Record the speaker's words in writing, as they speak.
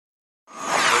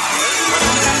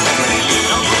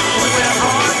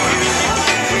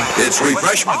It's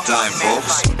refreshment time,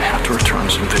 folks. I have to return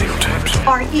some videotapes.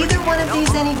 Are either one of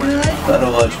these any good? I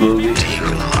don't watch movies. Do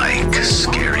you like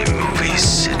scary movies,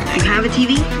 Sydney? You have a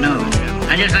TV? No.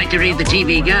 I just like to read the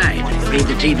TV guide. Read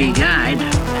the TV guide.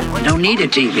 Don't need a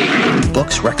TV.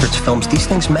 Books, records, films, these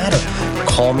things matter.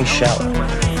 Call me shallow.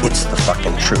 It's the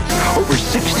fucking truth. Over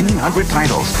 1,600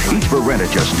 titles, each for rent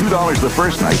at just $2 the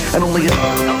first night, and only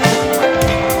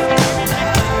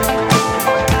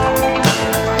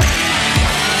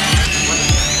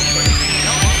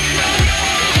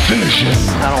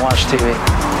I don't watch TV.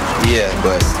 Yeah,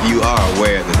 but you are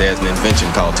aware that there's an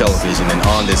invention called television, and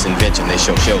on this invention they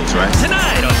show shows, right?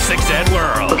 Tonight on 6 Ed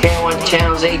World. Okay, I want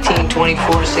channels 18,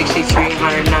 24, 63,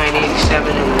 109,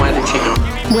 87, and the Weather Channel.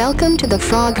 Welcome to the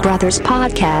Frog Brothers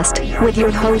Podcast with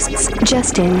your hosts,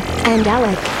 Justin and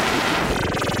Alec.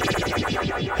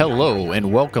 Hello,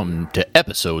 and welcome to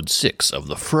episode 6 of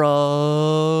the Frog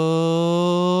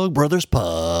Brothers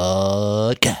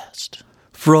Podcast.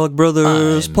 Frog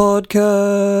Brothers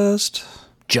Podcast.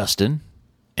 Justin,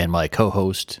 and my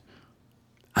co-host,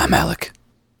 I'm Alec.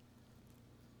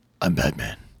 I'm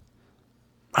Batman.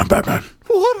 I'm Batman.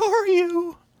 What are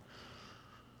you?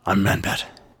 I'm Man-Bat.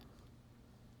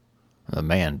 The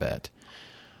Man-Bat.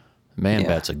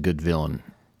 Man-Bat's a good villain.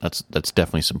 That's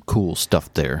definitely some cool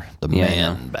stuff there. The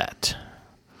Man-Bat.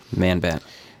 Man-Bat.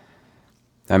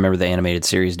 I remember the animated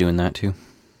series doing that too.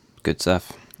 Good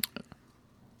stuff.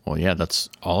 Well, yeah, that's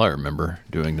all I remember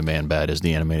doing the Man-Bat is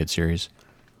the animated series.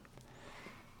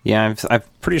 Yeah, I'm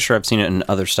pretty sure I've seen it in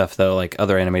other stuff, though, like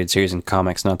other animated series and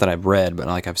comics. Not that I've read, but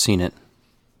like I've seen it.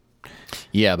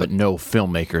 Yeah, but no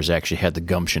filmmakers actually had the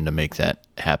gumption to make that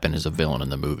happen as a villain in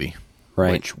the movie.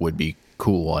 Right. Which would be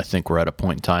cool. I think we're at a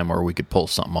point in time where we could pull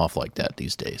something off like that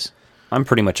these days. I'm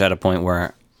pretty much at a point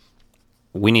where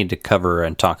we need to cover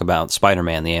and talk about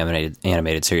Spider-Man, the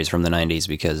animated series from the 90s,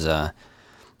 because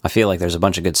I feel like there's a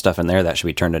bunch of good stuff in there that should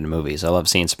be turned into movies. I love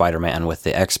seeing Spider-Man with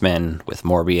the X-Men, with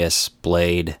Morbius,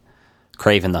 Blade.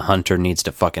 Kraven the Hunter needs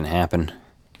to fucking happen.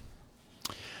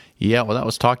 Yeah, well, that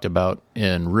was talked about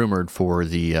and rumored for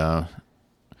the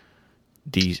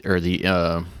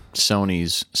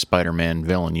Sony's Spider-Man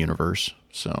villain universe.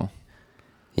 So,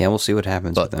 yeah, we'll see what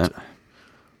happens with that.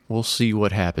 We'll see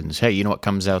what happens. Hey, you know what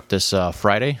comes out this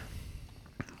Friday?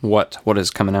 What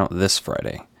is coming out this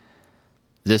Friday?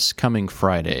 This coming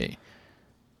Friday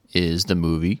is the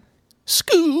movie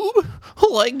Scoob.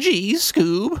 Like, geez,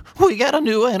 Scoob, we got a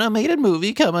new animated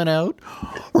movie coming out.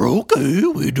 Okay,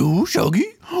 we do, Shaggy.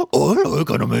 I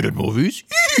like animated movies.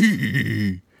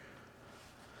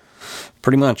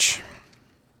 Pretty much.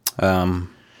 I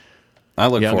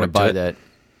look forward to buy that.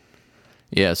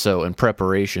 Yeah, so in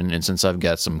preparation, and since I've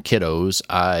got some kiddos,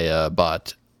 I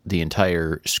bought the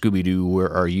entire Scooby-Doo Where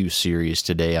Are You series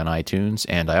today on iTunes,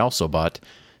 and I also bought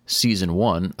season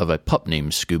 1 of A Pup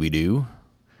Named Scooby-Doo,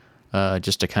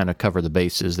 just to kind of cover the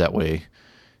bases. That way,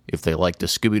 if they like the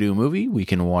Scooby-Doo movie, we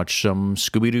can watch some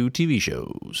Scooby-Doo TV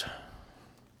shows.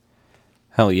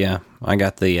 Hell yeah. I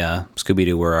got the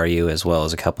Scooby-Doo Where Are You, as well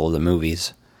as a couple of the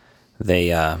movies. They,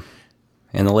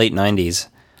 in the late 90s,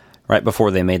 right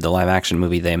before they made the live-action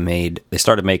movie, they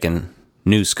started making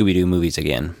new Scooby-Doo movies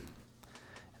again.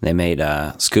 They made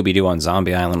Scooby-Doo on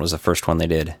Zombie Island was the first one they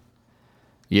did.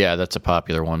 Yeah, that's a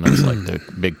popular one. That's like the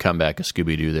big comeback of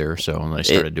Scooby-Doo there. So when they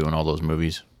started doing all those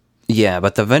movies. Yeah,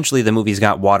 but eventually the movies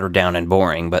got watered down and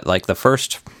boring. But like the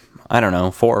first,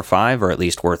 4 or 5 are at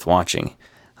least worth watching.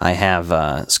 I have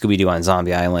Scooby-Doo on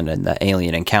Zombie Island and the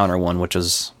Alien Encounter one, which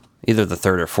is either the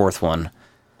 3rd or 4th one.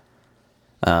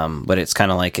 But it's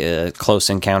kind of like Close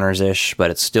Encounters-ish, but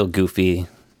it's still goofy.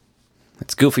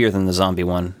 It's goofier than the zombie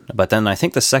one. But then I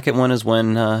think the second one is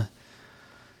when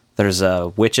there's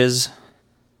witches,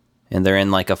 and they're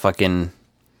in like a fucking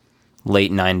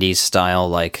late 90s style,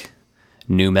 like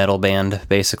new metal band,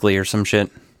 basically, or some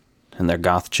shit. And they're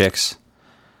goth chicks.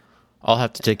 I'll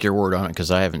have to take your word on it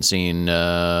because I haven't seen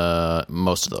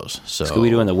most of those. So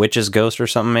Scooby-Doo and the Witch's Ghost or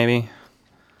something, maybe?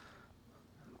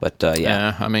 But,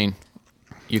 yeah. I mean,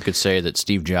 you could say that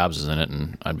Steve Jobs is in it,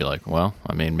 and I'd be like, well,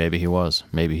 I mean, maybe he was.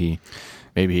 Maybe he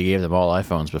gave them all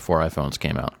iPhones before iPhones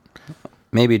came out.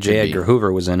 Maybe J. Edgar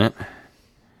Hoover was in it.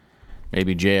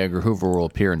 Maybe J. Edgar Hoover will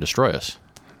appear and destroy us.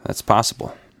 That's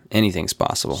possible. Anything's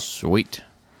possible. Sweet.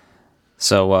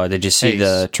 So, did you see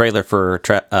the trailer for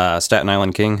Staten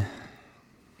Island King?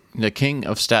 The King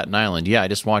of Staten Island. Yeah, I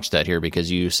just watched that here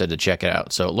because you said to check it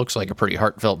out. So it looks like a pretty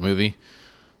heartfelt movie.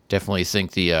 Definitely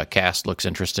think the cast looks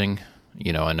interesting.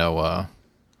 You know, I know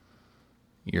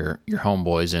your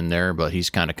homeboy's in there, but he's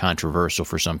kind of controversial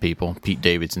for some people. Pete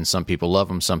Davidson, some people love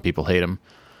him, some people hate him.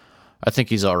 I think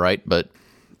he's all right, but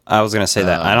I was going to say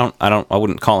that I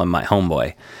wouldn't call him my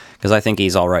homeboy, because I think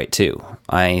he's all right too.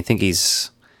 I think he's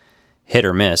hit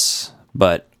or miss,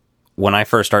 but when I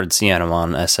first started seeing him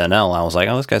on SNL, I was like,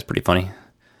 oh, this guy's pretty funny.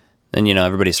 Then,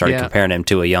 everybody started comparing him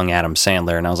to a young Adam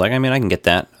Sandler, and I was like, I mean, I can get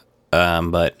that.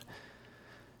 But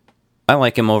I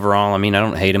like him overall. I mean, I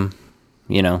don't hate him.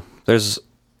 There's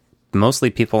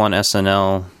mostly people on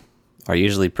SNL are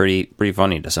usually pretty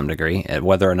funny to some degree.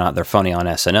 Whether or not they're funny on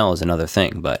SNL is another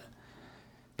thing, but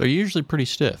they're usually pretty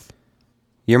stiff.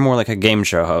 You're more like a game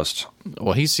show host.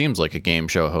 Well, he seems like a game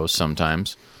show host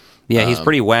sometimes. Yeah, he's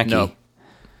pretty wacky. No.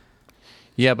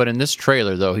 Yeah, but in this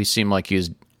trailer, though, it seemed like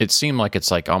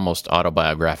it's like almost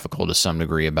autobiographical to some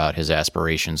degree about his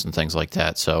aspirations and things like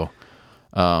that. So,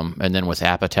 and then with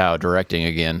Apatow directing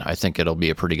again, I think it'll be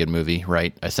a pretty good movie,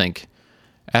 right? I think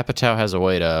Apatow has a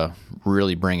way to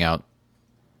really bring out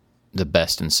the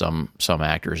best in some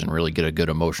actors and really get a good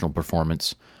emotional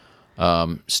performance.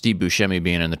 Steve Buscemi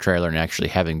being in the trailer and actually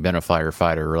having been a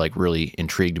firefighter like really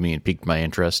intrigued me and piqued my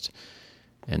interest.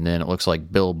 And then it looks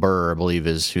like Bill Burr, I believe,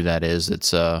 is who that is. It's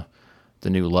the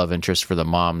new love interest for the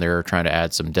mom. They're trying to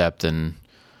add some depth, and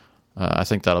I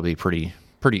think that'll be pretty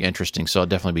interesting. So I'll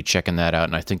definitely be checking that out.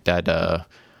 And I think that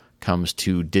comes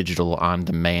to digital on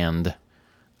demand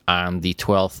on the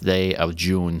 12th day of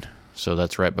June. So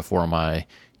that's right before my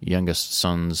youngest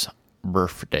son's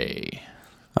birthday.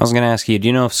 I was going to ask you, do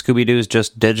you know if Scooby-Doo is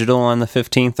just digital on the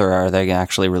 15th, or are they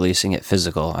actually releasing it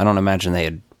physical? I don't imagine they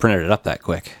had printed it up that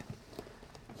quick.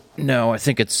 No, I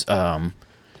think it's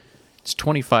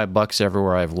 $25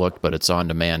 everywhere I've looked, but it's on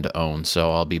demand to own,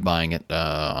 so I'll be buying it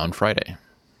on Friday.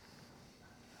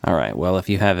 All right. Well, if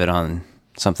you have it on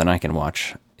something I can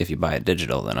watch, if you buy it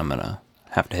digital, then I'm going to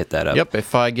have to hit that up. Yep,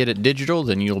 if I get it digital,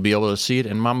 then you'll be able to see it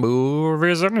in my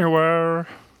movies anywhere.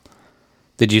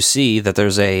 Did you see that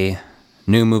there's a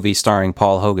new movie starring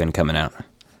Paul Hogan coming out?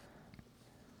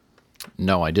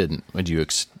 No, I didn't. Would you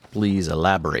please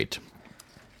elaborate?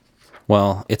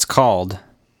 Well, it's called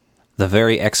The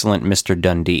Very Excellent Mr.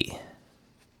 Dundee.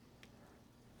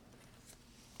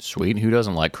 Sweet. Who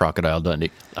doesn't like Crocodile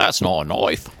Dundee? That's not a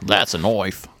knife. That's a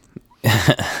knife.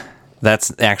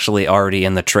 That's actually already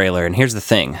in the trailer. And here's the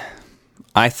thing.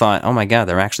 I thought, oh my God,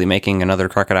 they're actually making another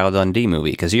Crocodile Dundee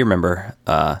movie. Because you remember,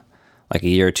 like a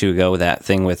year or two ago, that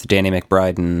thing with Danny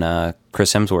McBride and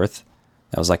Chris Hemsworth.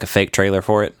 That was like a fake trailer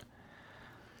for it.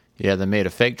 Yeah, they made a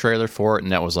fake trailer for it,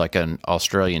 and that was like an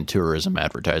Australian tourism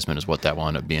advertisement is what that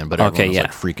wound up being. But everyone was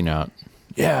like freaking out.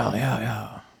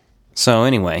 Yeah. So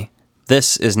anyway,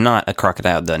 this is not a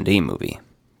Crocodile Dundee movie.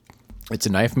 It's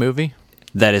a knife movie?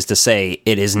 That is to say,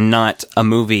 it is not a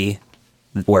movie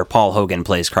where Paul Hogan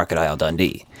plays Crocodile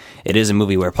Dundee. It is a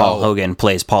movie where Paul Hogan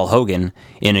plays Paul Hogan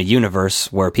in a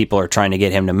universe where people are trying to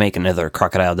get him to make another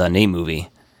Crocodile Dundee movie.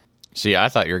 See, I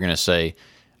thought you were going to say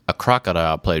a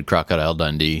crocodile played Crocodile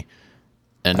Dundee,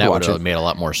 and that would have made a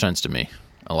lot more sense to me.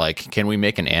 Like, can we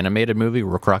make an animated movie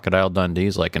where Crocodile Dundee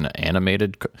is like an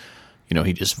animated,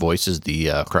 he just voices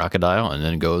the crocodile and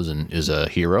then goes and is a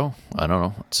hero? I don't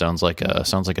know. It sounds like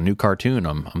a new cartoon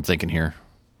I'm thinking here.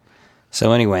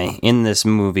 So anyway, in this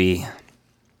movie,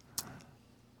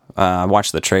 I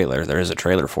watched the trailer. There is a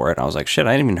trailer for it. I was like, shit,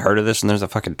 I hadn't even heard of this, and there's a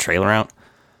fucking trailer out?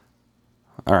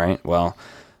 All right, well,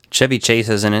 Chevy Chase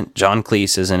is in it, John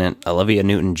Cleese is in it, Olivia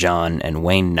Newton-John, and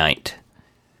Wayne Knight.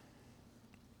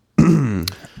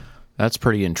 That's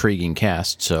pretty intriguing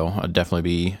cast, so I'll definitely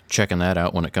be checking that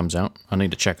out when it comes out. I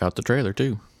need to check out the trailer,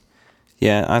 too.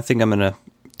 Yeah, I think I'm going to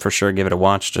for sure give it a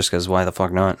watch, just because why the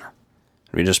fuck not?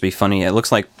 It would just be funny. It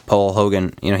looks like Paul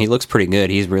Hogan, he looks pretty good.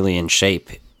 He's really in shape,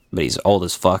 but he's old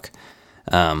as fuck.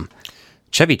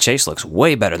 Chevy Chase looks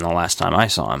way better than the last time I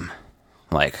saw him.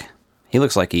 Like, he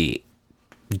looks like he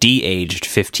de-aged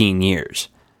 15 years.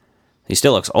 He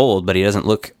still looks old, but he doesn't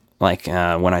look like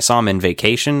when I saw him in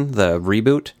Vacation, the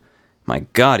reboot. My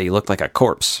God, he looked like a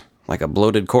corpse, like a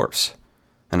bloated corpse.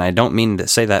 And I don't mean to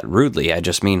say that rudely. I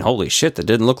just mean, holy shit, that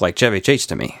didn't look like Chevy Chase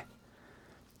to me.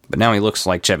 But now he looks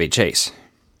like Chevy Chase.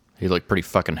 He looked pretty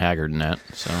fucking haggard in that.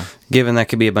 So, given that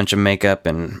could be a bunch of makeup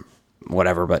and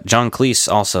whatever, but John Cleese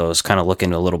also is kind of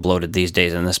looking a little bloated these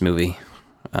days in this movie.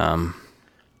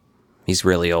 He's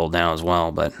really old now as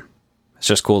well, but it's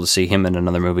just cool to see him in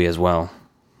another movie as well.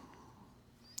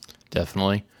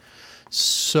 Definitely.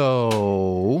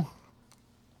 So,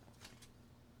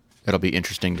 it'll be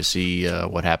interesting to see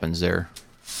what happens there.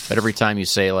 But every time you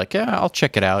say, like, yeah, I'll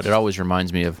check it out, it always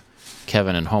reminds me of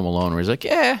Kevin in Home Alone, where he's like,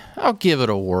 yeah, I'll give it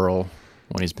a whirl,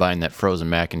 when he's buying that frozen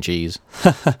mac and cheese.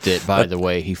 That, by the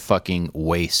way, he fucking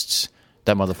wastes.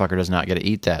 That motherfucker does not get to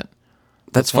eat that.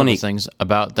 That's funny. One of the things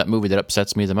about that movie that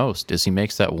upsets me the most is he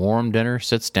makes that warm dinner,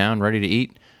 sits down, ready to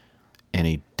eat, and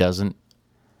he doesn't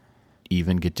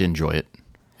even get to enjoy it.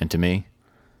 And to me,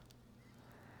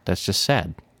 that's just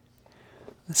sad.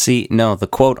 See, no, the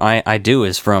quote I do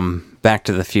is from Back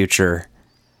to the Future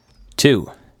 2,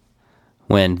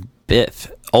 when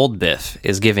old Biff,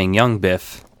 is giving young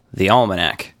Biff the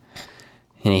almanac.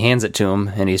 And he hands it to him,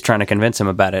 and he's trying to convince him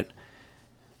about it.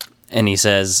 And he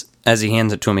says, as he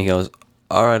hands it to him, he goes,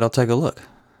 "All right, I'll take a look."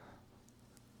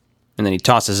 And then he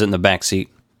tosses it in the back seat.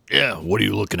 Yeah, what are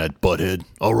you looking at, butthead?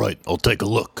 All right, I'll take a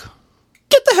look.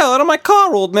 Get the hell out of my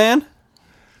car, old man.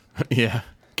 Yeah.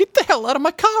 Get the hell out of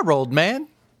my car, old man.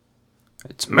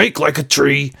 It's make like a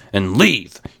tree and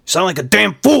leave. You sound like a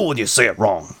damn fool when you say it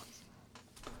wrong.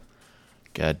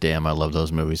 God damn, I love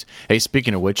those movies. Hey,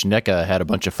 speaking of which, NECA had a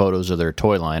bunch of photos of their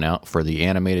toy line out for the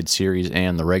animated series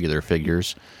and the regular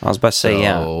figures. I was about to say,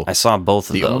 yeah, I saw both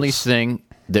of those. The only thing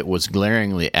that was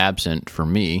glaringly absent for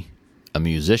me, a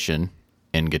musician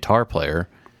and guitar player,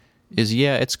 is,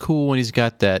 yeah, it's cool when he's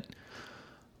got that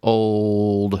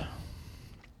old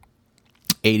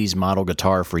 80s model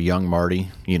guitar for young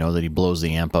Marty, you know, that he blows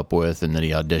the amp up with and that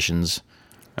he auditions.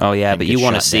 Oh yeah, but you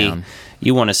want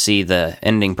to see the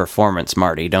ending performance,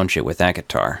 Marty, don't you, with that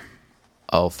guitar?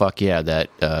 Oh fuck yeah,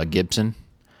 that Gibson.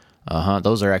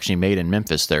 Those are actually made in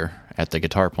Memphis there at the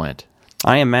guitar plant.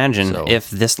 I imagine if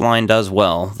this line does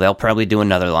well, they'll probably do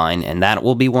another line, and that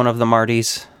will be one of the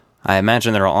Martys. I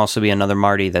imagine there will also be another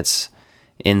Marty that's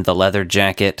in the leather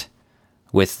jacket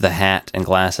with the hat and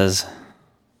glasses.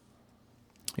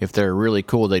 If they're really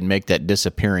cool, they'd make that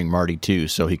disappearing Marty too.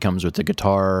 So he comes with the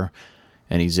guitar,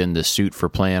 and he's in the suit for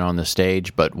playing on the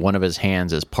stage, but one of his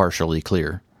hands is partially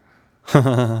clear.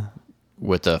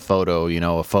 With a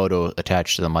photo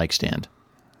attached to the mic stand.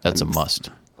 That's a must.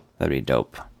 That'd be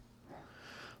dope.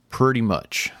 Pretty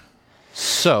much.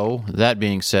 So, that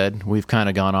being said, we've kind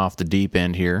of gone off the deep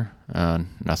end here.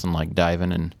 Nothing like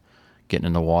diving and getting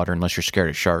in the water, unless you're scared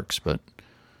of sharks, but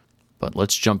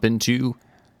let's jump into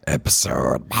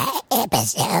episode.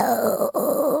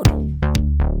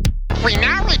 We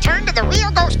now return to the real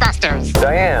Ghostbusters.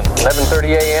 Diane,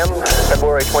 11:30 a.m.,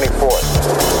 February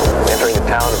 24th. Entering the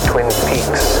town of Twin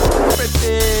Peaks.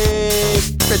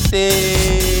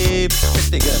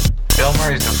 Pretty good. Bill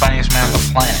Murray's the funniest man on the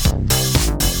planet.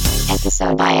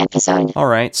 Episode by episode. All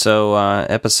right, so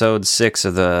episode 6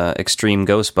 of the Extreme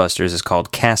Ghostbusters is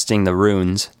called Casting the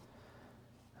Runes.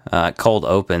 Cold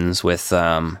opens with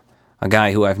a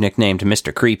guy who I've nicknamed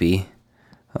Mr. Creepy.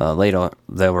 Later,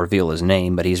 they'll reveal his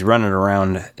name, but he's running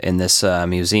around in this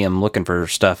museum looking for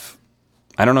stuff.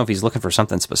 I don't know if he's looking for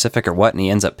something specific or what, and he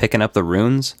ends up picking up the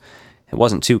runes. It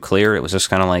wasn't too clear. It was just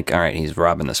kind of like, all right, he's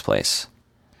robbing this place.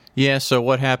 Yeah, so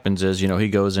what happens is, he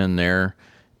goes in there,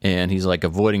 and he's like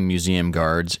avoiding museum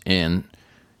guards, and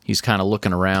he's kind of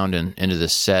looking around into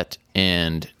this set,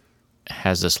 and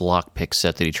has this lockpick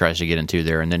set that he tries to get into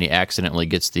there, and then he accidentally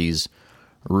gets these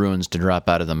runes to drop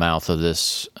out of the mouth of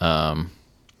this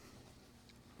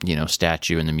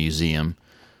statue in the museum.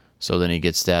 So then he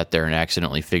gets that there and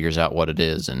accidentally figures out what it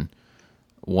is, and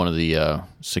one of the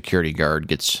security guard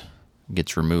gets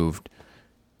removed,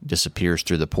 disappears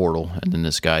through the portal, and then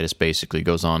this guy just basically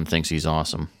goes on and thinks he's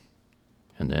awesome.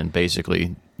 And then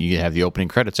basically you have the opening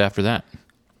credits after that.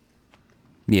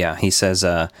 Yeah, he says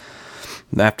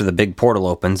after the big portal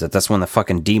opens that's when the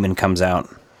fucking demon comes out.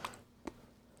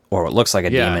 Or it looks like a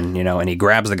demon, and he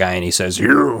grabs the guy and he says,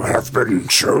 "You have been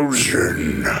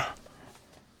chosen."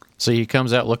 So he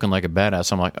comes out looking like a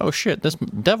badass. I'm like, oh shit, this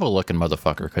devil-looking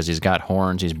motherfucker, because he's got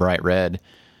horns, he's bright red.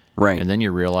 Right. And then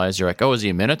you realize, you're like, oh, is he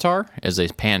a Minotaur? As they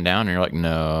pan down, and you're like,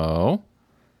 no.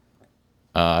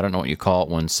 I don't know what you call it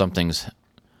when something's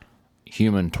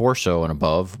human torso and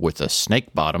above with a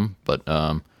snake bottom, but...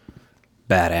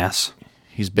 badass.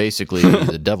 He's basically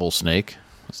the devil snake.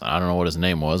 I don't know what his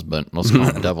name was, but let's call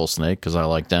him Devil Snake, because I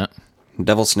like that.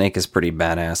 Devil Snake is pretty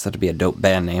badass. That'd be a dope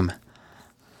band name.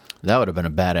 That would have been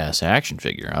a badass action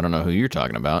figure. I don't know who you're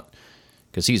talking about,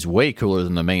 because he's way cooler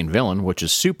than the main villain, which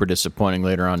is super disappointing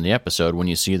later on in the episode when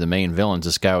you see the main villain's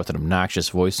this guy with an obnoxious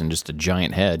voice and just a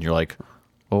giant head. You're like,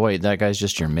 oh wait, that guy's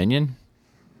just your minion?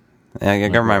 Yeah,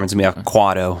 it reminds me of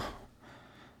Quado.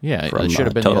 Yeah, it should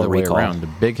have been the other way around. The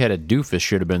big-headed doofus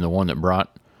should have been the one that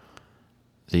brought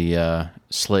the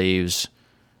slaves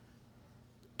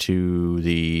to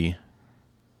the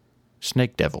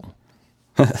snake devil.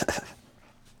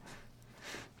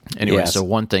 Anyway, So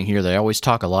one thing here, they always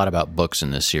talk a lot about books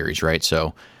in this series, right?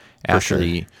 So after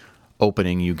the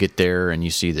opening, you get there and you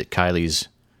see that Kylie's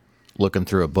looking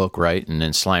through a book, right? And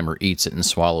then Slimer eats it and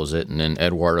swallows it, and then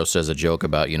Eduardo says a joke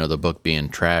about, the book being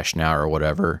trash now or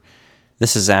whatever.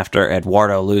 This is after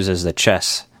Eduardo loses the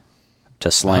chess to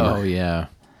Slimer. Oh, yeah.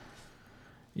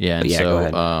 Yeah, and go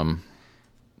ahead.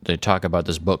 they talk about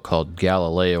this book called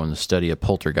Galileo and the Study of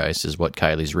Poltergeist is what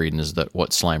Kylie's reading, is that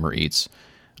what Slimer eats.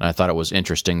 And I thought it was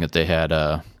interesting that they had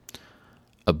a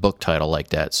book title like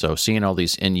that. So seeing all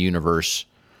these in-universe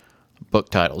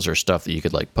book titles are stuff that you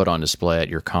could like put on display at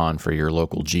your con for your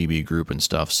local GB group and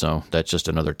stuff. So that's just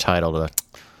another title to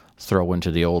throw into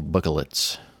the old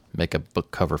booklets, make a book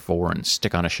cover for, and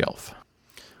stick on a shelf.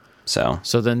 So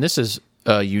then this is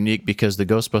unique because the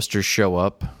Ghostbusters show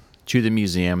up to the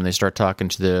museum and they start talking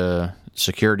to the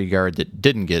security guard that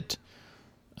didn't get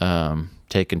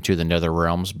taken to the nether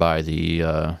realms by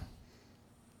the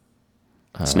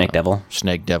Snake Devil.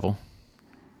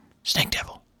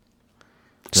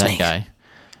 That guy.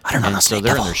 I don't know. And so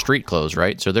they're in their street clothes,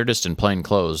 right? So they're just in plain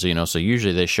clothes, you know. So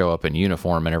usually they show up in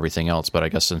uniform and everything else. But I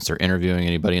guess since they're interviewing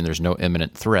anybody and there's no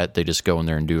imminent threat, they just go in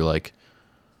there and do like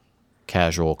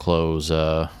casual clothes,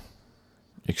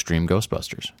 Extreme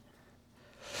Ghostbusters.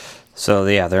 So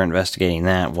yeah, they're investigating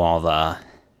that while the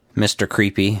Mr.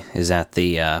 Creepy is at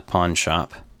the pawn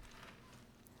shop,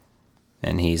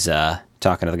 and he's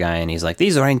talking to the guy, and he's like,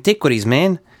 "These are antiquities,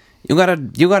 man. You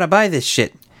gotta buy this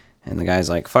shit." And the guy's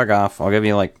like, "Fuck off! I'll give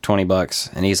you like $20."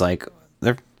 And he's like,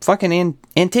 "They're fucking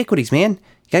antiquities, man.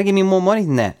 You gotta give me more money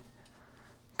than that.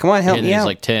 Come on, help me out." He's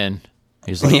like 10.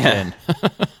 He's like 10.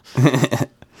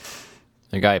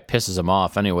 The guy pisses him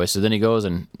off anyway. So then he goes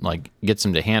and like gets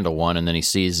him to handle one, and then he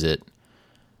sees that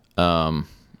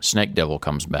Snake Devil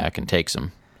comes back and takes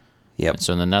him. Yep. And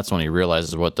so then that's when he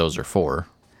realizes what those are for.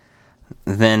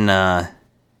 Then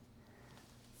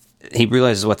he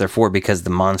realizes what they're for because the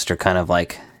monster kind of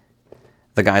like,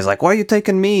 the guy's like, "Why are you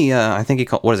taking me?" I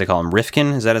think what does he call him?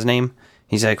 Rifkin? Is that his name?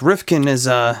 He's like, "Rifkin is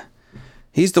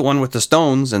he's the one with the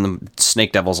stones." And the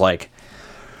Snake Devil's like,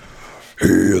 "He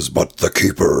is but the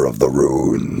keeper of the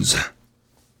runes."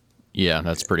 Yeah,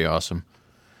 that's pretty awesome.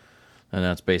 And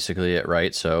that's basically it,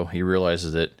 right? So he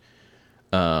realizes that,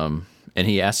 and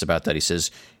he asks about that. He says,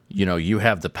 "You know, you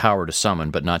have the power to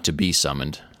summon, but not to be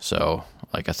summoned." So,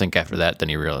 like, I think after that, then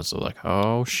he realizes, like,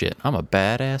 oh shit, I'm a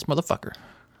badass motherfucker.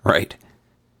 Right.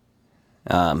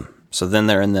 So then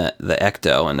they're in the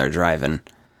Ecto and they're driving,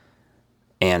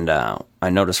 and I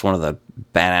noticed one of the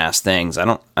badass things. I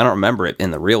don't remember it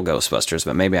in the real Ghostbusters,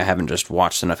 but maybe I haven't just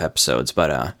watched enough episodes.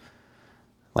 But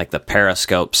like the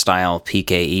periscope style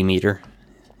PKE meter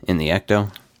in the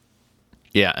Ecto.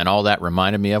 Yeah, and all that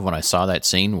reminded me of when I saw that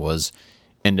scene was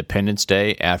Independence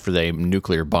Day after they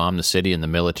nuclear bombed the city, and the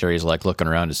military is like looking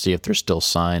around to see if there's still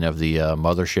sign of the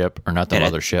mothership, or not the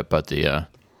mothership, but the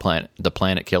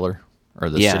planet killer, or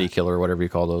the city killer, or whatever you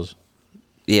call those.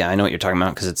 Yeah, I know what you're talking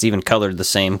about, because it's even colored the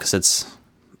same, because it's,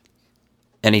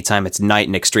 anytime it's night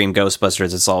in Extreme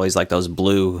Ghostbusters, it's always like those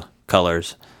blue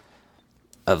colors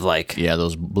of like... Yeah,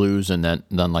 those blues, and then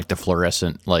like the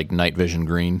fluorescent, like night vision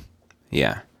green.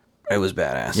 Yeah, it was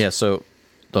badass. Yeah, so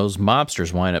those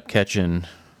mobsters wind up catching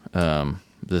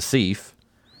the thief,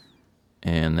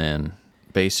 and then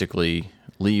basically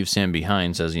leaves him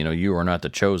behind, says, you know, you are not the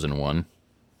chosen one.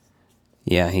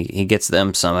 Yeah, he gets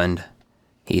them summoned.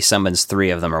 He summons 3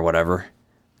 of them or whatever.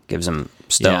 Gives them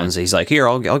stones. Yeah. He's like, "Here,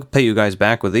 I'll pay you guys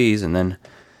back with these." And then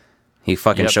he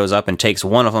fucking shows up and takes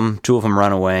one of them. 2 of them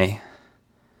run away.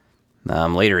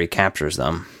 Later he captures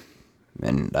them.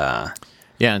 And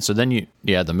yeah, and so then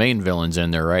the main villain's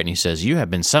in there, right? And he says, "You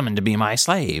have been summoned to be my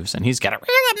slaves." And he's got a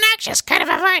real obnoxious kind of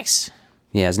a voice.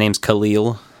 Yeah, his name's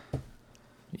Khalil.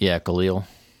 Yeah, Khalil.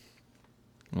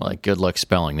 Like, good luck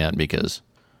spelling that, because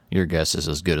your guess is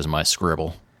as good as my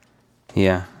scribble.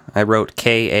 Yeah, I wrote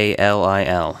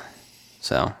Kalil,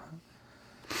 so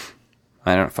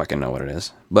I don't fucking know what it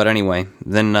is. But anyway,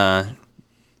 then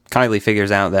Kylie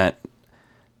figures out that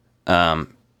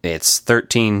it's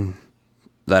 13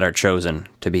 that are chosen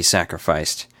to be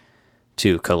sacrificed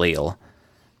to Khalil,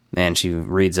 and she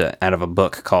reads out of a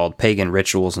book called Pagan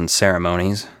Rituals and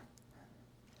Ceremonies.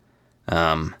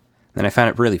 Then I found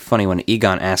it really funny when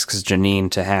Egon asks Janine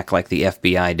to hack like the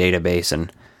FBI database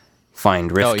and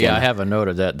find Rifkin. Oh, yeah, I have a note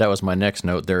of that. That was my next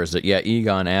note there, is that, yeah,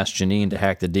 Egon asked Janine to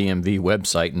hack the DMV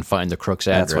website and find the crook's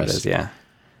address. That's what it is, yeah.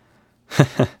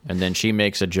 And then she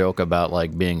makes a joke about,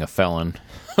 like, being a felon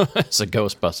as a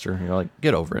Ghostbuster. You're like,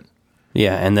 get over it.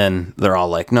 Yeah, and then they're all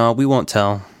like, "No, we won't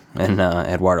tell." And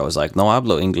Eduardo was like, "No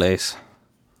hablo inglés."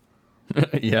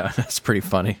 Yeah, that's pretty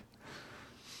funny.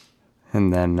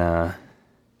 And then,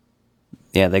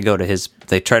 they go to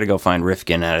they try to go find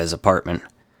Rifkin at his apartment.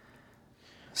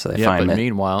 So they find but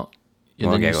meanwhile,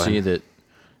 then you see that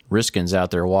Rifkin's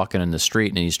out there walking in the street,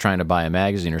 and he's trying to buy a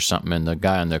magazine or something, and the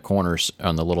guy on the corner,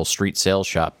 on the little street sales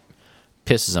shop,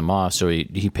 pisses him off, so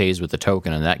he pays with the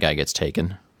token, and that guy gets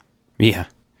taken. Yeah.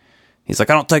 He's like,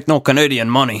 "I don't take no Canadian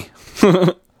money."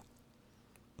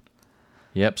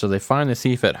 Yep, so they find the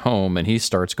thief at home, and he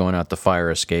starts going out the fire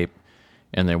escape,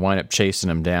 and they wind up chasing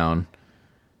him down.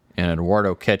 And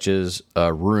Eduardo catches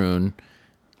Rune.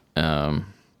 On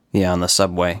the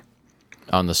subway.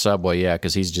 On the subway, yeah,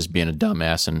 because he's just being a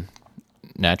dumbass and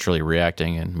naturally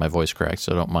reacting, and my voice cracked,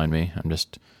 so don't mind me. I'm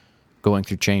just going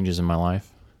through changes in my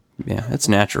life. Yeah, it's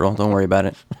natural. Don't worry about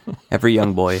it. Every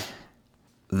young boy.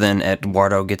 Then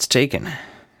Eduardo gets taken,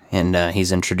 and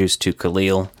he's introduced to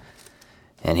Khalil,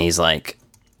 and he's like,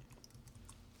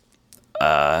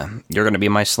 you're going to be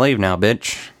my slave now,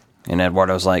 bitch. And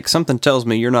Eduardo's like, something tells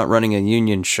me you're not running a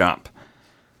union shop.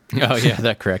 Oh, yeah,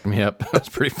 that cracked me up. That was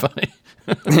pretty funny.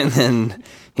 And then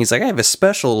he's like, I have a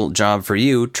special job for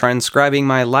you, transcribing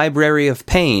my library of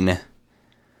pain.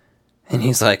 And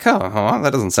he's like, oh, well,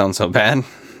 that doesn't sound so bad.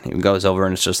 He goes over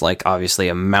and it's just like, obviously,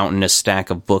 a mountainous stack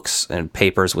of books and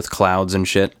papers with clouds and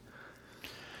shit.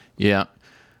 Yeah.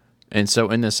 And so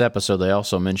in this episode, they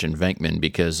also mention Venkman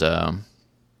because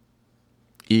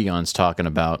Egon's talking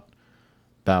about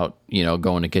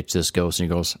going to catch this ghost, and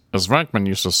he goes, as Venkman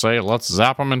used to say, let's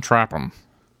zap him and trap him.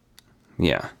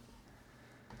 Yeah.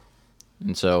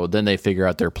 And so then they figure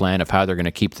out their plan of how they're going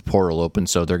to keep the portal open,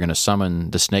 so they're going to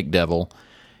summon the Snake Devil,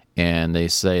 and they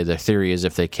say their theory is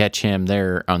if they catch him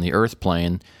there on the Earth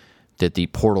plane, that the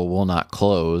portal will not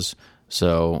close.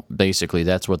 So basically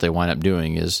that's what they wind up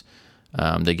doing is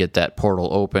they get that portal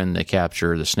open, they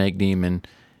capture the Snake Demon,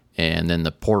 and then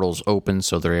the portal's open,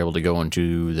 so they're able to go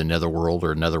into the Netherworld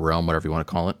or Netherrealm, whatever you want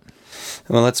to call it.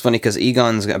 Well, that's funny because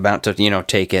Egon's about to,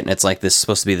 take it, and it's like this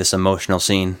supposed to be this emotional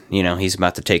scene. He's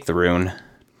about to take the rune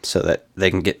so that they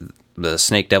can get the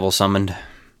Snake Devil summoned.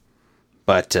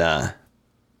 But at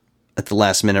the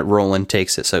last minute, Roland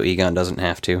takes it so Egon doesn't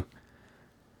have to.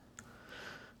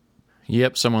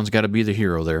 Yep, someone's got to be the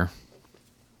hero there.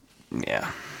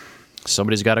 Yeah.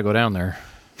 Somebody's got to go down there.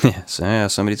 Yeah,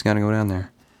 somebody's got to go down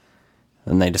there.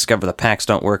 And they discover the packs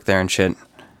don't work there and shit.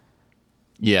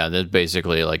 Yeah, that's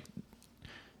basically like,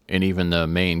 and even the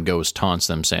main ghost taunts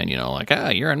them saying,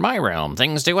 you're in my realm.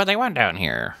 Things do what they want down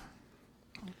here.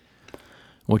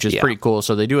 Which is pretty cool.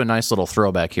 So they do a nice little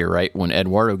throwback here, right? When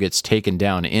Eduardo gets taken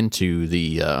down into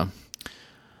the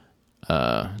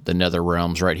Nether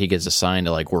Realms, right? He gets assigned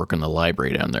to work in the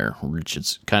library down there, which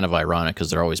is kind of ironic because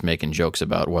they're always making jokes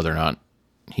about whether or not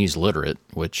he's literate,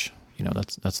 which,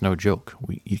 that's no joke.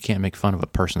 You can't make fun of a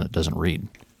person that doesn't read.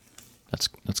 That's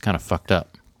kind of fucked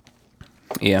up.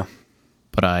 Yeah.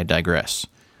 But I digress.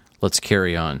 Let's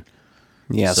carry on.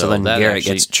 Yeah, so then Garrett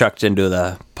gets chucked into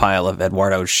the pile of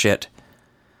Eduardo's shit.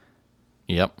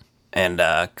 Yep. And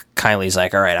Kylie's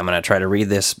like, all right, I'm going to try to read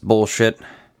this bullshit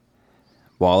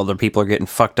while other people are getting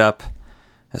fucked up.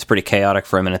 It's pretty chaotic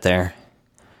for a minute there.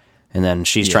 And then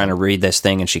she's trying to read this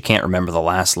thing, and she can't remember the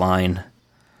last line.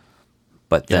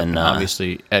 But then...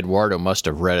 obviously, Eduardo must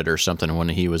have read it or something when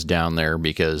he was down there,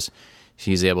 because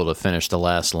he's able to finish the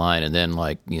last line, and then,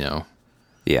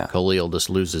 Khalil just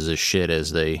loses his shit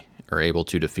as they are able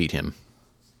to defeat him.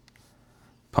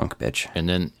 Punk bitch. And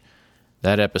then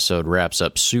that episode wraps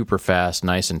up super fast,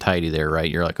 nice and tidy there,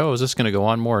 right? You're like, oh, is this going to go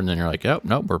on more? And then you're like, oh,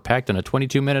 nope, we're packed in a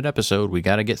 22-minute episode. We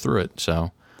got to get through it.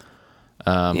 So,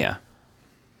 yeah.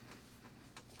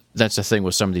 That's the thing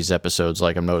with some of these episodes.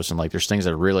 I'm noticing, there's things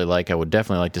I really like. I would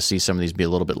definitely like to see some of these be a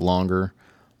little bit longer,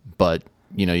 but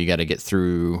you got to get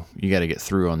through. You got to get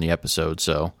through on the episode.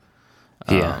 So,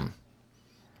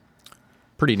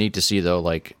 pretty neat to see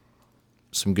though.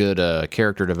 Some good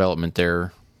character development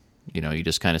there. You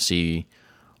just kind of see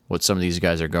what some of these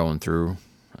guys are going through,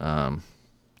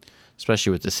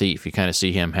 especially with the thief. You kind of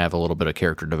see him have a little bit of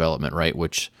character development, right?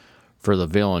 Which for the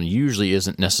villain usually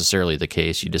isn't necessarily the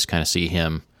case. You just kind of see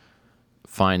him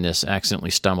find this, accidentally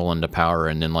stumble into power,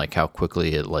 and then how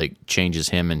quickly it changes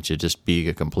him into just being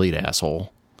a complete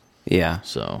asshole. Yeah.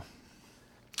 So,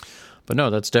 but no,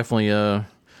 that's definitely a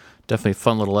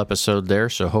fun little episode there.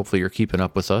 So hopefully you're keeping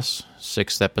up with us.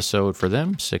 6th episode for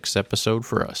them, 6th episode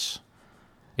for us.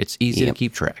 It's easy to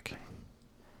keep track.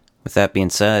 With that being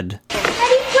said, how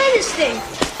do you play this thing?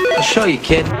 I'll show you,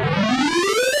 kid.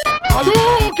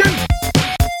 Hadouken!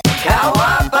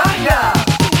 Cowabunga!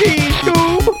 Gee,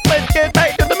 Scoob, let's get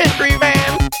back to the mystery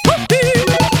van.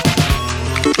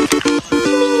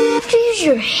 You mean you have to use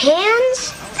your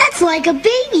hands? That's like a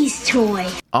baby's toy.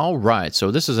 All right, so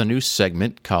this is a new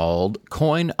segment called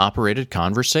Coin-Operated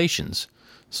Conversations.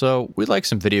 So we like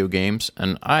some video games,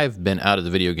 and I've been out of the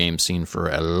video game scene for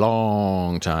a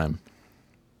long time.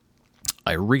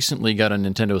 I recently got a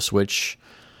Nintendo Switch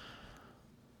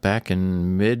back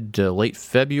in mid to late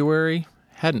February.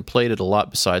 Hadn't played it a lot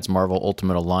besides Marvel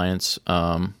Ultimate Alliance.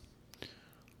 One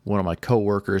of my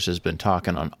coworkers has been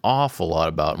talking an awful lot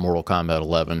about Mortal Kombat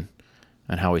 11.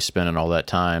 and how he's spending all that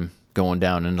time going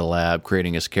down into the lab,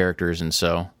 creating his characters, and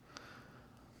so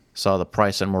saw the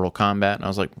price on Mortal Kombat, and I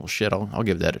was like, well, shit, I'll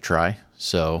give that a try.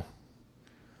 So,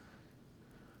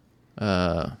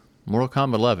 Mortal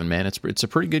Kombat 11, man, it's a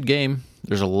pretty good game.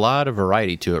 There's a lot of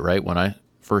variety to it, right? When I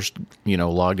first,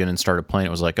 logged in and started playing,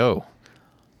 it was like, oh,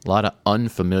 a lot of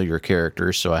unfamiliar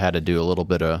characters, so I had to do a little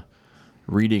bit of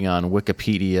reading on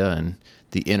Wikipedia and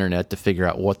the internet to figure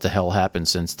out what the hell happened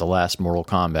since the last Mortal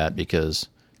Kombat, because,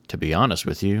 to be honest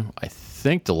with you, I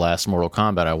think the last Mortal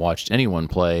Kombat I watched anyone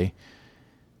play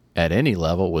at any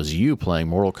level was you playing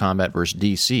Mortal Kombat vs.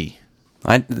 DC.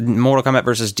 Mortal Kombat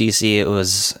vs. DC, it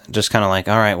was just kind of like,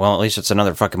 all right, well, at least it's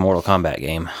another fucking Mortal Kombat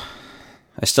game.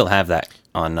 I still have that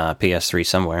on PS3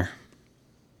 somewhere.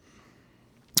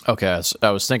 Okay,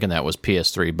 I was thinking that was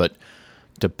PS3, but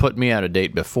to put me out of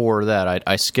date before that,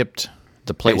 I skipped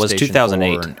the PlayStation 4. It was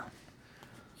 2008.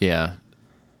 Yeah.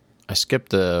 I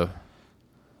skipped a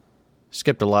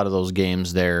lot of those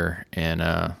games there, and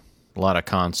a lot of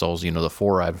consoles. The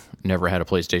 4, I've never had a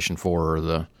PlayStation 4 or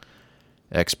the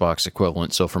Xbox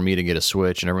equivalent, so for me to get a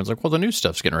Switch, and everyone's like, well, the new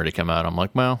stuff's getting ready to come out. I'm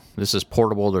like, well, this is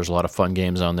portable. There's a lot of fun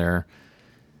games on there.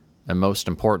 And most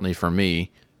importantly for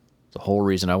me, the whole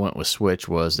reason I went with Switch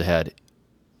was they had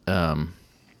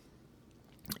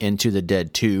Into the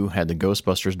Dead 2, had the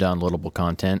Ghostbusters downloadable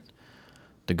content.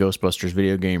 The Ghostbusters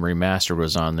video game remastered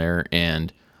was on there,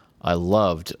 and I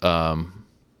loved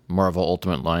Marvel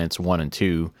Ultimate Alliance 1 and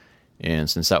 2, and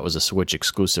since that was a Switch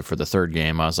exclusive for the third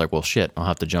game, I was like, well, shit, I'll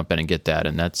have to jump in and get that,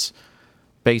 and that's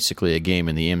basically a game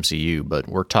in the MCU, but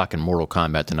we're talking Mortal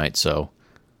Kombat tonight, so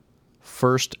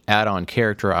first add-on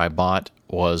character I bought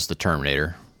was the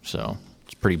Terminator, so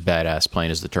it's pretty badass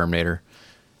playing as the Terminator.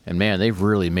 And man, they've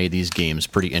really made these games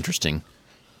pretty interesting.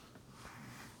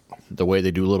 The way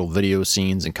they do little video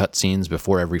scenes and cut scenes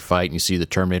before every fight, and you see the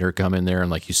Terminator come in there,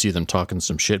 and like you see them talking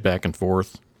some shit back and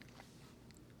forth.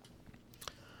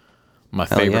 My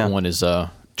favorite one is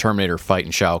Terminator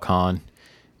fighting Shao Kahn,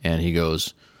 and he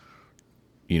goes,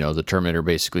 the Terminator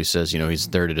basically says, he's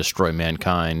there to destroy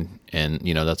mankind, and,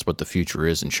 that's what the future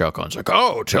is, and Shao Kahn's like,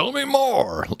 oh, tell me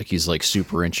more! Like, he's, like,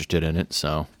 super interested in it,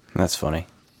 so. That's funny.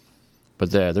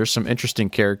 But there's some interesting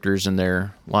characters in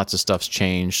there. Lots of stuff's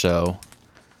changed, so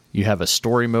you have a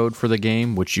story mode for the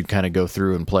game, which you kind of go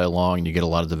through and play along, and you get a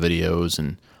lot of the videos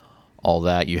and all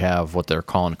that. You have what they're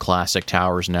calling classic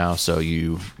towers now, so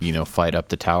you fight up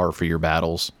the tower for your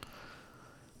battles.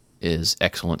 Is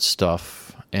excellent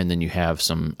stuff. And then you have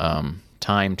some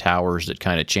time towers that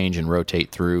kind of change and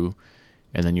rotate through.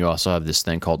 And then you also have this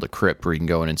thing called the Crypt, where you can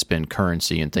go in and spend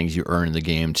currency and things you earn in the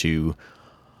game to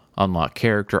unlock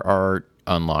character art,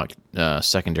 unlock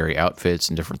secondary outfits,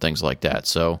 and different things like that.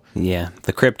 So yeah,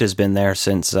 the Crypt has been there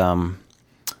since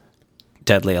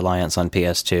Deadly Alliance on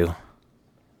PS2.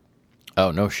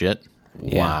 Oh, no shit.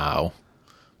 Yeah. Wow.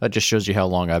 That just shows you how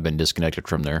long I've been disconnected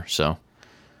from there, so.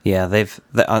 Yeah,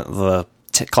 the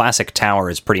classic tower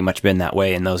has pretty much been that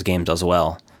way in those games as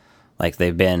well. Like,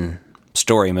 they've been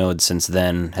story mode since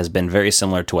then, has been very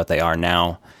similar to what they are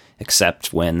now,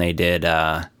 except when they did,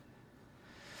 I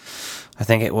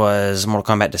think it was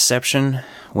Mortal Kombat Deception,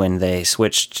 when they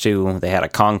switched to, they had a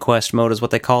conquest mode is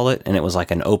what they call it, and it was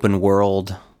like an open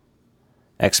world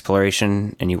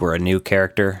exploration, and you were a new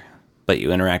character, but you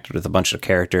interacted with a bunch of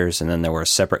characters, and then there were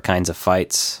separate kinds of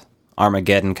fights.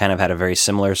 Armageddon kind of had a very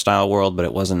similar style world, but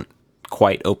it wasn't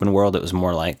quite open world. It was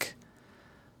more like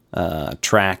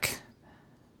track,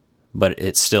 but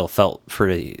it still felt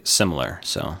pretty similar.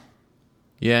 So,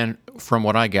 yeah, and from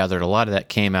what I gathered, a lot of that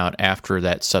came out after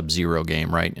that Sub-Zero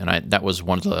game, right? And that was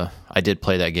one of the, I did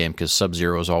play that game because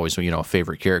Sub-Zero is always a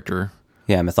favorite character.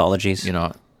 Yeah, Mythologies.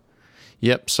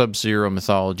 Yep, Sub-Zero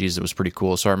Mythologies. It was pretty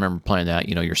cool. So I remember playing that.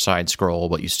 Your side scroll,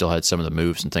 but you still had some of the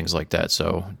moves and things like that.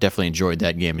 So definitely enjoyed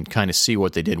that game and kind of see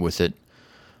what they did with it.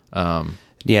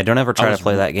 Yeah, don't ever try to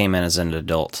play that game as an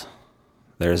adult.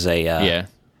 There's a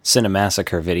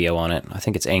Cinemassacre video on it. I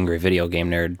think it's Angry Video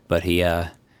Game Nerd, but he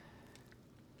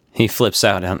flips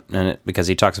out in it because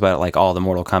he talks about like all the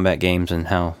Mortal Kombat games and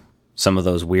how some of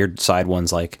those weird side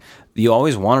ones, like you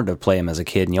always wanted to play them as a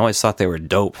kid and you always thought they were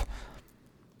dope.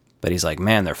 But he's like,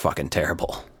 man, they're fucking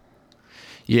terrible.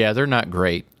 Yeah, they're not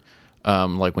great,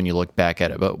 like when you look back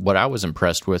at it. But what I was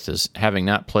impressed with is having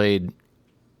not played,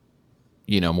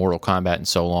 Mortal Kombat in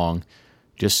so long,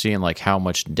 just seeing like how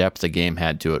much depth the game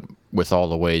had to it with all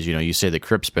the ways, you say the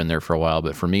Crypt's been there for a while,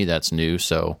 but for me that's new.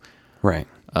 So, right.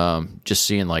 Just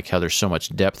seeing like how there's so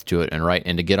much depth to it,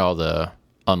 and to get all the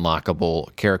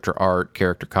unlockable character art,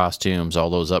 character costumes,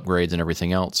 all those upgrades and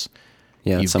everything else.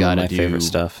 Yeah, that's some of my favorite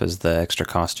stuff is the extra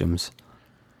costumes.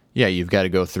 Yeah, you've got to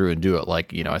go through and do it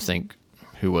like, I think,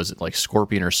 who was it, like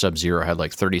Scorpion or Sub-Zero had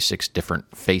like 36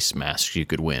 different face masks you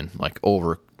could win, like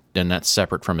over, and that's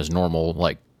separate from his normal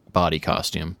like body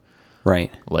costume.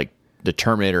 Right. Like the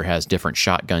Terminator has different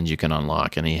shotguns you can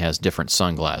unlock, and he has different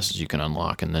sunglasses you can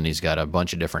unlock, and then he's got a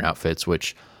bunch of different outfits,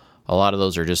 which a lot of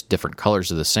those are just different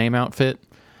colors of the same outfit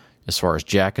as far as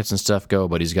jackets and stuff go,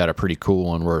 but he's got a pretty cool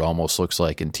one where it almost looks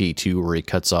like in T2 where he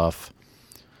cuts off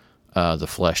the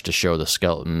flesh to show the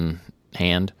skeleton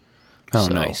hand. Oh,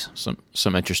 so, nice.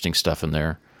 Some interesting stuff in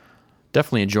there.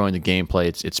 Definitely enjoying the gameplay.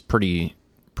 It's pretty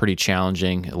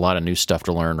challenging. A lot of new stuff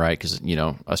to learn, right? Because, you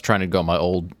know, I was trying to go my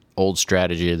old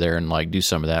strategy there and like do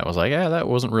some of that. I was like, yeah, that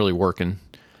wasn't really working.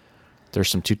 There's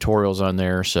some tutorials on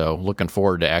there, so looking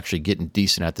forward to actually getting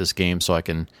decent at this game so I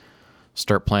can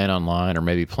start playing online or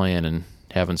maybe playing and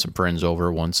having some friends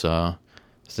over once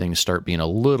things start being a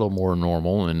little more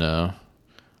normal and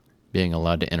being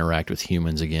allowed to interact with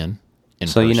humans again.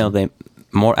 So, you know,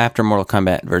 after Mortal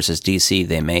Kombat versus DC,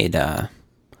 they made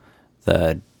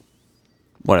the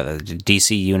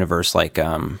DC Universe, like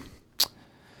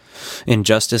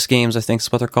Injustice games, I think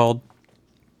is what they're called.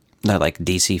 They're like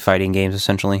DC fighting games,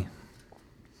 essentially.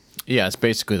 Yeah, it's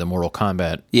basically the Mortal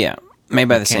Kombat. Yeah, made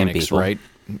by the same people, right?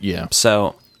 Yeah.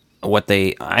 So what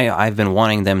I've been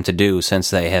wanting them to do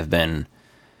since they have been,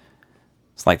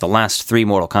 it's like the last 3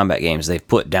 Mortal Kombat games, they've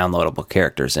put downloadable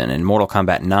characters in. In Mortal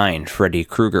Kombat 9, Freddy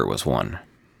Krueger was one.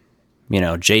 You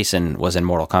know, Jason was in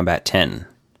Mortal Kombat 10.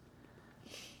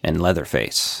 And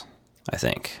Leatherface, I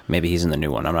think. Maybe he's in the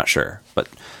new one, I'm not sure.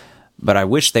 But I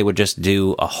wish they would just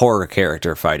do a horror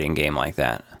character fighting game like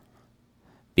that.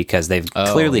 Because they've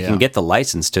clearly can get the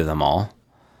license to them all.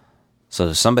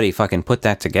 So somebody fucking put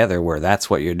that together where that's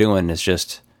what you're doing is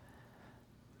just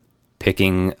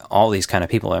picking all these kind of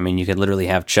people. I mean, you could literally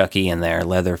have Chucky in there,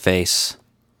 Leatherface,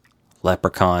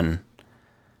 Leprechaun,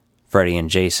 Freddy and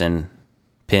Jason,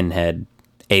 Pinhead,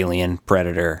 Alien,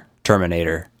 Predator,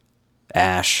 Terminator,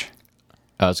 Ash.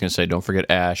 I was going to say, don't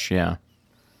forget Ash, yeah.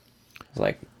 It's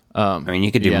like, I mean,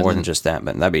 you could do more than just that,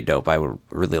 but that'd be dope. I would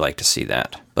really like to see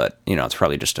that. But, you know, it's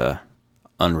probably just a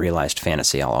unrealized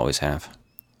fantasy I'll always have.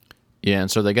 Yeah,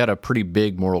 and so they got a pretty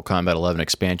big Mortal Kombat 11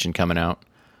 expansion coming out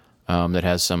that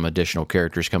has some additional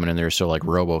characters coming in there. So, like,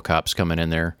 RoboCop's coming in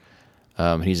there.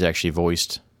 He's actually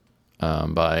voiced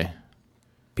by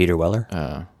Peter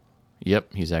Weller?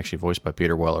 Yep, he's actually voiced by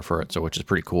Peter Weller for it, so which is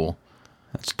pretty cool.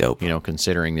 That's dope. You know,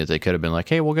 considering that they could have been like,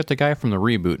 hey, we'll get the guy from the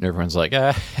reboot, and everyone's like,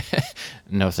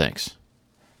 no thanks.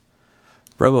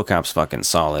 RoboCop's fucking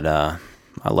solid. I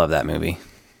love that movie.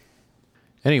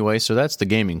 Anyway, so that's the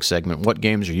gaming segment. What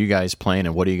games are you guys playing,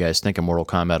 and what do you guys think of Mortal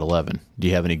Kombat 11? Do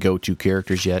you have any go-to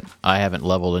characters yet? I haven't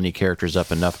leveled any characters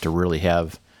up enough to really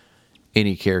have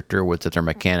any character with their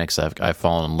mechanics I've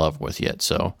fallen in love with yet,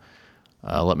 so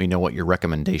let me know what your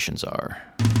recommendations are.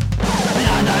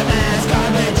 Another man's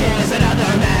garbage is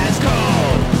another man's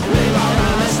gold. Leave all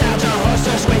the nostalgia horse,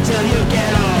 just wait till you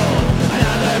get old.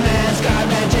 Another man's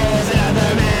garbage is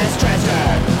another man's treasure.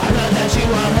 I know that you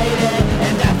will hate it,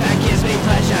 and that fact gives me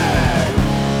pleasure.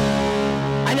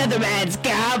 Another man's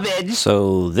garbage.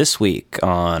 So this week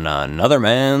on Another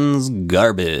Man's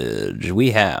Garbage,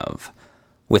 we have,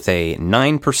 with a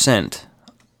 9%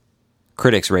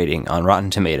 critics rating on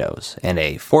Rotten Tomatoes and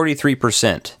a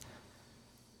 43%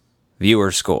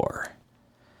 viewer score.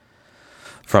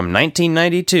 From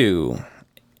 1992,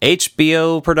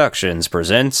 HBO Productions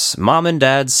presents Mom and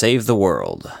Dad Save the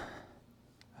World.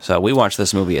 So we watched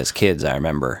this movie as kids, I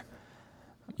remember.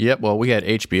 Yep, well, we had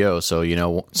HBO, so, you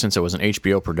know, since it was an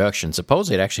HBO production,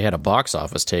 supposedly it actually had a box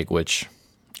office take, which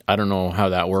I don't know how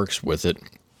that works with it.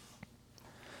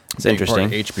 It's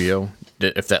interesting. HBO,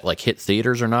 if that, like, hit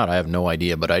theaters or not, I have no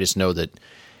idea, but I just know that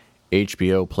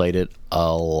HBO played it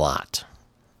a lot.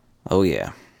 Oh,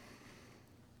 yeah.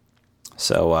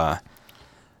 So,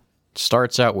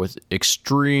 starts out with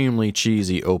extremely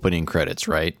cheesy opening credits,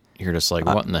 right? You're just like,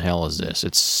 what in the hell is this?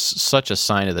 It's such a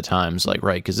sign of the times, like,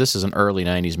 right? Because this is an early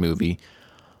 90s movie,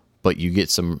 but you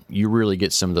really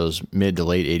get some of those mid to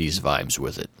late 80s vibes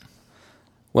with it.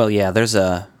 Well, yeah, there's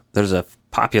a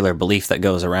popular belief that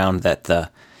goes around that the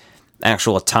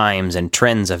actual times and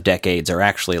trends of decades are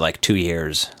actually like 2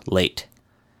 years late.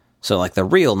 So, like, the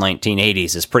real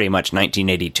 1980s is pretty much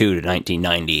 1982 to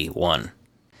 1991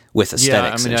 with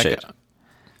aesthetics and shit.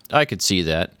 I could see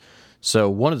that. So,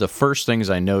 one of the first things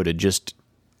I noted, just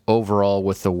overall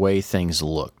with the way things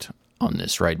looked on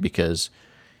this, right? Because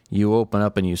you open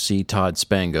up and you see Todd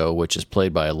Spango, which is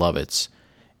played by Lovitz,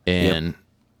 and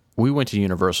we went to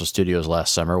Universal Studios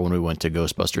last summer when we went to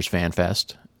Ghostbusters Fan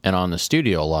Fest, and on the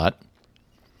studio lot,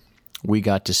 we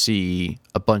got to see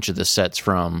a bunch of the sets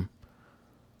from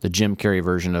the Jim Carrey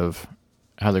version of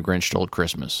How the Grinch Stole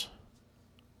Christmas.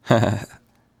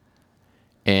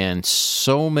 And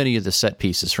so many of the set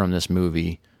pieces from this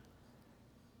movie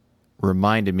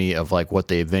reminded me of like what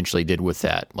they eventually did with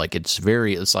that. Like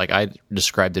it's like I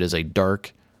described it as a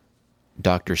dark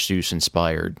Dr. Seuss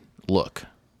inspired look.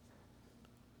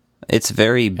 It's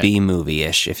very B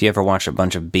movie-ish. If you ever watch a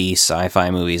bunch of B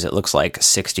sci-fi movies, it looks like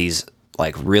 60s,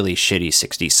 like really shitty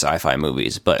 60s sci-fi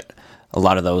movies, but a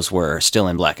lot of those were still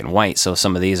in black and white, so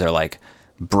some of these are like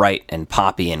bright and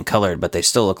poppy and colored, but they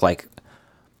still look like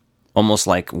almost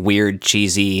like weird,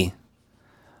 cheesy,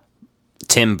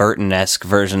 Tim Burton-esque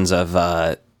versions of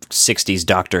 60s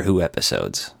Doctor Who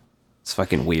episodes. It's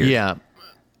fucking weird. Yeah.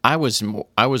 I was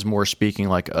more speaking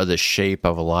like the shape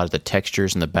of a lot of the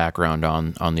textures in the background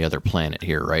on the other planet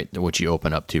here, right? Which you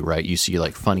open up to, right? You see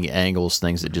like funny angles,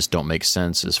 things that just don't make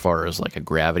sense as far as like a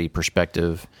gravity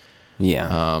perspective.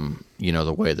 Yeah.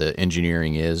 The way the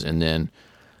engineering is. And then,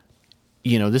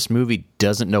 this movie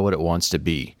doesn't know what it wants to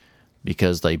be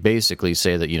because they basically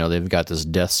say that, they've got this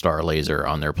Death Star laser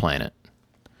on their planet.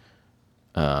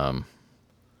 And,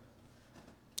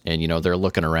 they're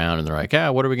looking around and they're like,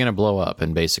 what are we going to blow up?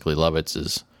 And basically Lovitz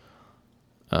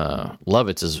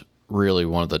is really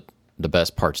one of the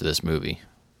best parts of this movie.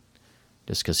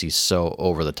 Just because he's so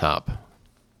over the top.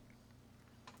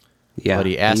 Yeah. But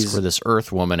he asks for this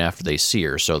Earth woman after they see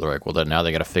her. So they're like, well, then now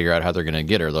they got to figure out how they're going to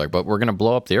get her. They're like, but we're going to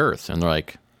blow up the Earth. And they're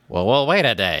like, well, wait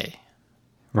a day.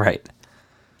 Right.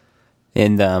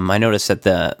 And I noticed that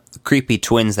the creepy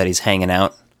twins that he's hanging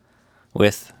out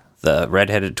with, the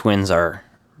redheaded twins, are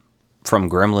from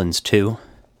Gremlins 2.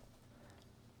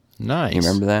 Nice. You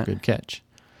remember that? Good catch.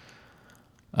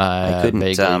 I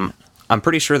couldn't. I'm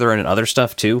pretty sure they're in other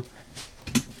stuff too,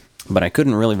 but I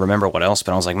couldn't really remember what else.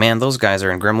 But I was like, man, those guys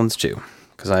are in Gremlins 2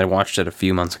 because I watched it a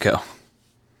few months ago.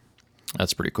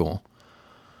 That's pretty cool.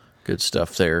 Good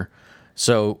stuff there.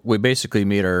 So we basically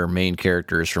meet our main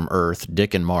characters from Earth,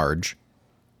 Dick and Marge.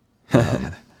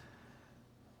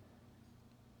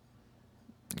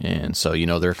 And so,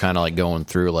 they're kind of like going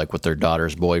through like with their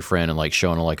daughter's boyfriend and like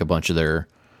showing like a bunch of their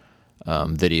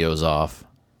videos off.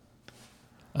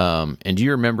 And do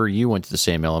you remember you went to the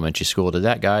same elementary school? Did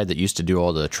that guy that used to do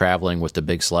all the traveling with the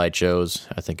big slideshows,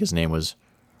 I think his name was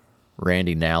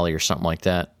Randy Nally or something like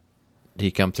that, did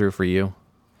he come through for you?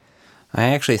 I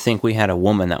actually think we had a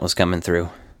woman that was coming through.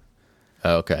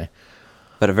 Oh, okay.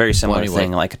 But a very similar anyway.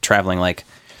 thing, like traveling, like,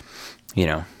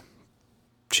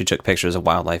 she took pictures of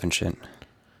wildlife and shit.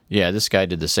 Yeah, this guy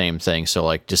did the same thing. So,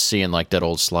 like, just seeing, like, that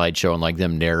old slideshow and, like,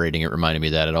 them narrating it reminded me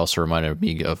of that. It also reminded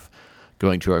me of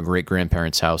going to our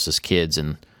great-grandparents' house as kids,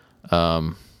 and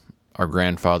our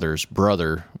grandfather's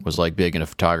brother was, like, big into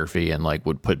photography and, like,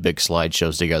 would put big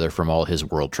slideshows together from all his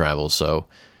world travels. So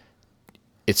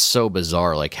it's so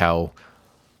bizarre, like, how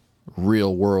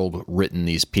real-world written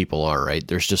these people are, right?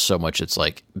 There's just so much it's,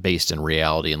 like, based in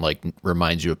reality and, like,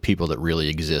 reminds you of people that really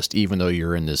exist, even though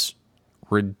you're in this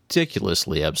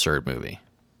ridiculously absurd movie.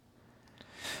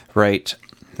 Right.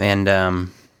 And there's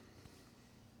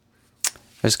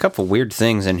a couple weird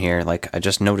things in here. Like, I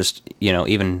just noticed,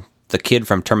 even the kid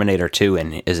from Terminator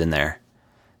 2 is in there.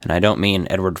 And I don't mean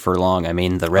Edward Furlong. I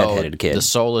mean the redheaded kid. The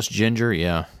soulless ginger?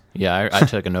 Yeah. Yeah, I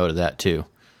took a note of that, too.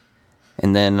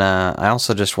 And then I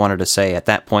also just wanted to say, at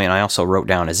that point, I also wrote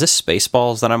down, is this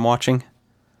Spaceballs that I'm watching?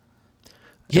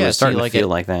 Yeah, it's starting to feel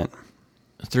like that.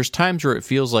 There's times where it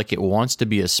feels like it wants to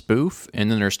be a spoof, and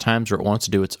then there's times where it wants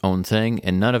to do its own thing,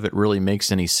 and none of it really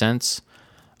makes any sense.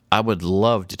 I would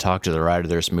love to talk to the writer of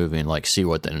this movie and like see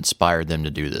what inspired them to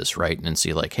do this, right? And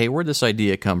see like, hey, where'd this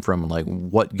idea come from? And like,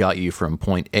 what got you from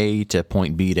point A to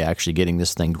point B to actually getting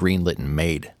this thing greenlit and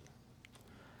made?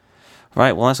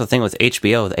 Right. Well, that's the thing with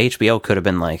HBO. The HBO could have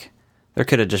been like, there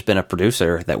could have just been a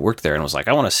producer that worked there and was like,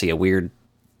 I want to see a weird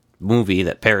movie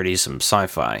that parodies some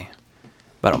sci-fi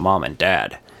about a mom and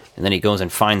dad. And then he goes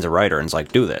and finds a writer and is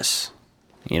like, do this.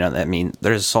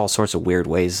 There's all sorts of weird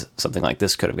ways something like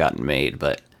this could have gotten made,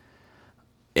 but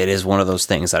it is one of those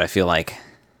things that I feel like,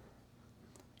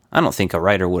 I don't think a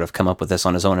writer would have come up with this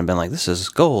on his own and been like, this is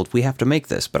gold, we have to make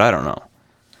this, but I don't know.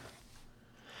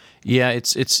 Yeah,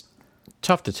 it's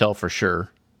tough to tell for sure.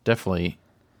 Definitely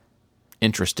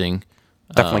interesting.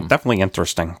 Definitely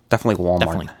interesting. Definitely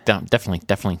Walmart. Definitely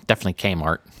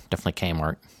Kmart. Definitely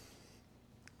Kmart.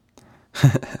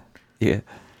 Yeah.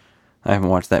 I haven't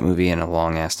watched that movie in a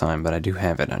long-ass time, but I do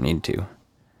have it. I need to.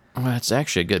 Well, it's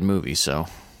actually a good movie, so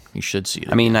you should see it.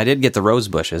 I mean, I did get the rose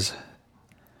bushes.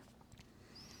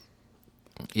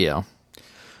 Yeah.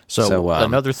 So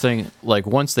another thing, like,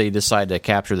 once they decide to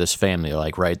capture this family,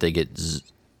 like, right, they get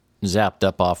zapped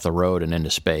up off the road and into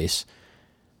space.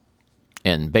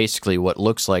 and basically what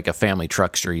looks like a family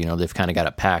truckster, they've kind of got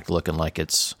it packed looking like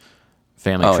it's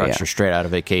family truckster straight out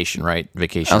of Vacation, right?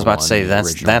 Vacation. I was about to say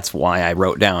that's why I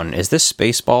wrote down, is this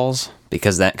Spaceballs?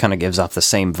 Because that kind of gives off the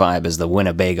same vibe as the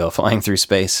Winnebago flying through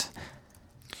space.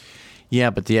 Yeah,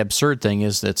 but the absurd thing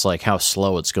is it's like how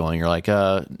slow it's going. You're like,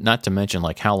 not to mention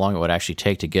like how long it would actually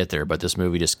take to get there, but this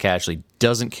movie just casually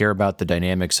doesn't care about the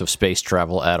dynamics of space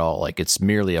travel at all. Like, it's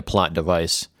merely a plot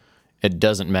device. It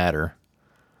doesn't matter.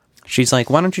 She's like,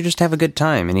 why don't you just have a good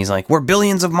time? And he's like, we're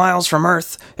billions of miles from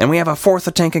Earth, and we have a fourth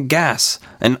a tank of gas,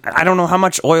 and I don't know how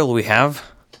much oil we have.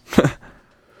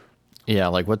 Yeah,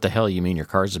 like, what the hell you mean your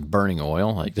car's burning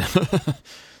oil? Like,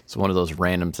 it's one of those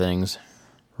random things.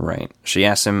 Right. She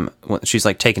asks him, she's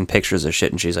like taking pictures of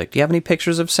shit, and she's like, do you have any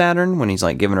pictures of Saturn? When he's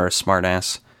like giving her a smart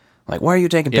ass. Like, why are you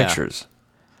taking pictures?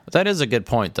 That is a good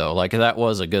point, though. Like, that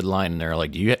was a good line in there.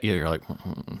 Like, you're like,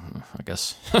 I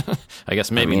guess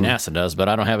maybe NASA does, but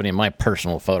I don't have any in my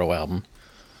personal photo album.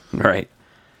 Right.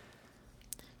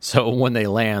 So when they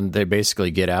land, they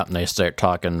basically get out and they start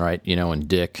talking, right? And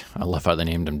Dick. I love how they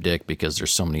named him Dick because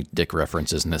there's so many Dick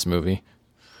references in this movie.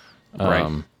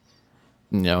 Right.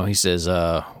 He says,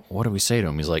 what do we say to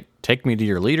him? He's like, take me to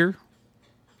your leader,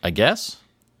 I guess.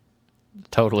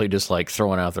 Totally just like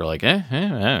throwing out there like, okay.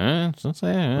 Right. Give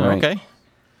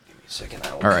me a second.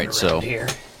 All right, so. Here.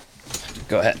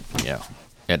 Go ahead. Yeah,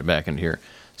 get it back in here.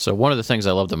 So one of the things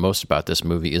I love the most about this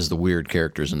movie is the weird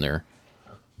characters in there.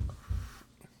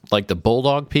 Like the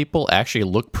Bulldog people actually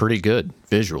look pretty good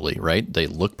visually, right? They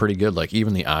look pretty good. Like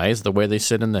even the eyes, the way they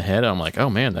sit in the head, I'm like, oh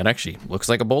man, that actually looks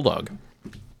like a Bulldog.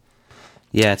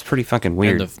 Yeah, it's pretty fucking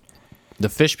weird. And the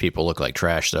fish people look like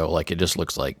trash, though. Like, it just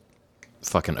looks like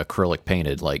fucking acrylic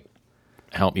painted. Like,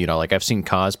 like, I've seen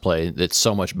cosplay that's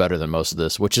so much better than most of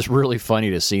this, which is really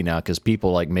funny to see now, because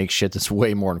people, like, make shit that's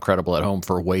way more incredible at home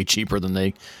for way cheaper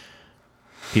than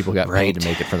people got paid to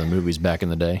make it for the movies back in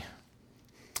the day.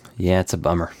 Yeah, it's a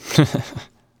bummer.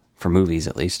 For movies,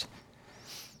 at least.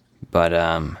 But,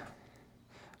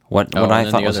 what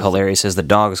I thought was hilarious is the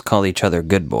dogs call each other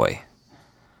Good Boy.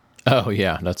 Oh,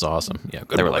 yeah, that's awesome. Yeah,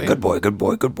 they were like, good boy, good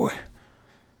boy, good boy.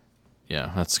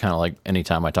 Yeah, that's kind of like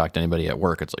anytime I talk to anybody at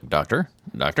work, it's like, doctor.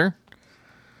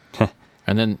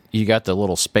 And then you got the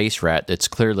little space rat that's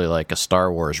clearly like a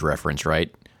Star Wars reference,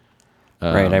 right?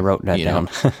 Right, I wrote that down.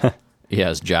 Yeah,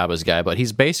 it's Jabba's guy, but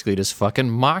he's basically just fucking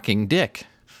mocking Dick,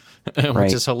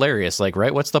 which is hilarious. Like,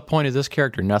 right, what's the point of this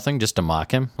character? Nothing, just to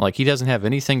mock him. Like, he doesn't have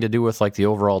anything to do with like the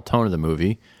overall tone of the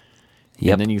movie.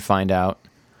 Yep. And then you find out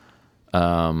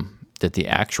that the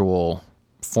actual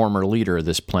former leader of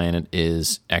this planet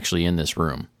is actually in this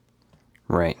room.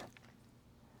 Right.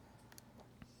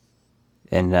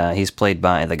 And he's played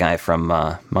by the guy from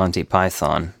Monty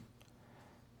Python.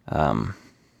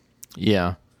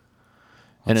 Yeah.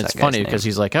 And it's funny because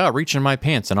he's like, reach in my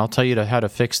pants and I'll tell you how to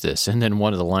fix this. And then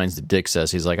one of the lines that Dick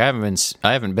says, he's like, I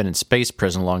haven't been in space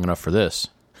prison long enough for this.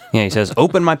 Yeah, he says,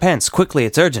 open my pants, quickly,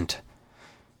 it's urgent.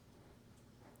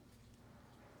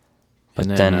 But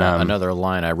and then another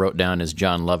line I wrote down is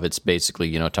John Lovett's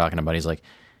basically, talking about, he's like,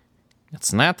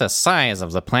 it's not the size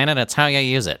of the planet, it's how you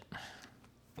use it.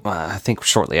 Well, I think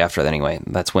shortly after that, anyway,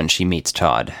 that's when she meets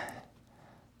Todd.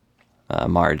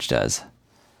 Marge does.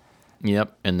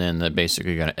 Yep, and then they're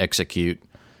basically going to execute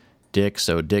Dick,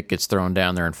 so Dick gets thrown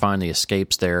down there and finally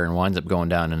escapes there and winds up going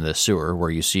down into the sewer where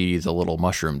you see the little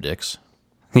mushroom dicks.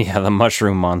 Yeah, the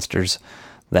mushroom monsters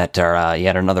that are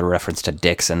yet another reference to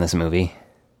dicks in this movie.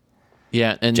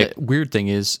 Yeah, and the weird thing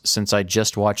is, since I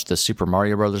just watched the Super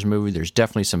Mario Brothers movie, there's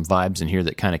definitely some vibes in here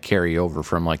that kind of carry over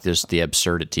from like this, the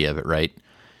absurdity of it, right?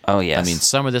 Oh, yes. I mean,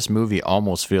 some of this movie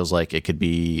almost feels like it could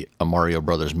be a Mario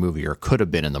Brothers movie or could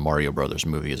have been in the Mario Brothers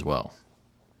movie as well.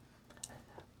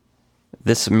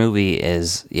 This movie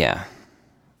is,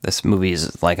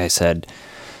 like I said,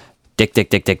 dick,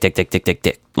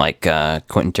 like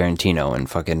Quentin Tarantino and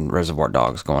fucking Reservoir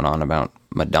Dogs going on about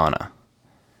Madonna.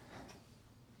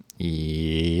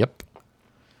 Yep.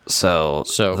 So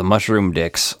the mushroom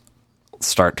dicks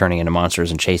start turning into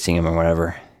monsters and chasing him or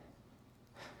whatever.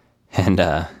 And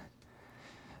at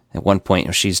one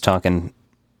point, she's trying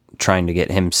to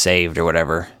get him saved or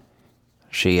whatever.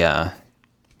 She's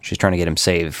trying to get him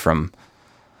saved from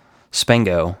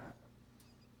Spengo.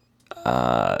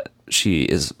 She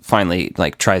is finally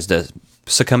tries to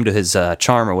succumb to his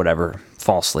charm or whatever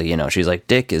falsely. She's like,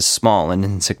 Dick is small and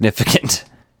insignificant.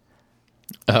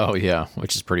 Oh yeah,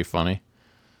 which is pretty funny.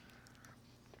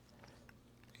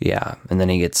 Yeah, and then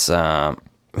he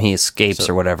escapes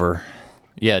or whatever.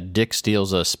 Yeah, Dick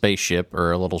steals a spaceship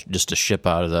or just a ship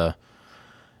out of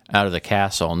the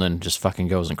castle, and then just fucking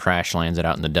goes and crash lands it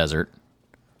out in the desert.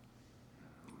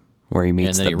 Where he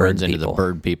meets and then the he bird runs people. into the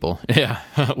bird people. Yeah,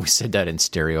 we said that in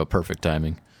stereo. Perfect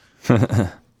timing.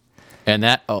 And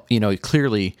that,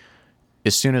 clearly,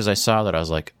 as soon as I saw that, I was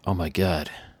like, oh my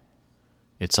God,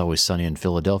 It's Always Sunny in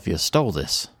Philadelphia stole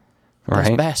this. Those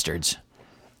Right. bastards.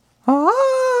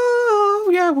 Oh,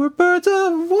 yeah, we're birds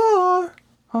of war.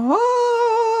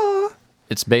 Oh.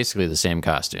 It's basically the same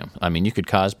costume. I mean, you could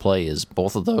cosplay as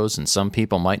both of those, and some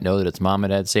people might know that it's Mom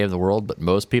and Dad Save the World, but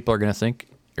most people are going to think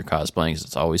you're cosplaying as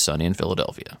It's Always Sunny in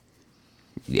Philadelphia.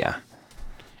 Yeah.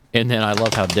 And then I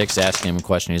love how Dick's asking him a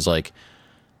question. He's like,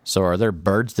 so are there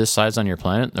birds this size on your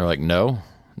planet? And they're like, no.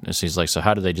 And so he's like, so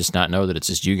how do they just not know that it's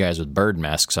just you guys with bird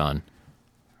masks on?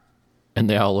 And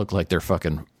they all look like their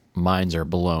fucking minds are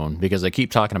blown because they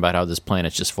keep talking about how this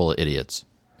planet's just full of idiots.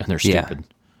 And they're Yeah. stupid.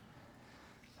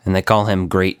 And they call him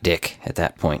Great Dick at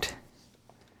that point.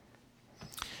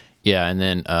 Yeah, and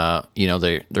then,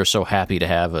 they're so happy to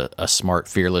have a smart,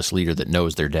 fearless leader that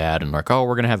knows their dad. And like, oh,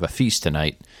 we're going to have a feast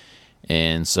tonight.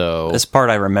 And so... This part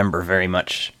I remember very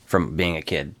much from being a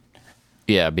kid.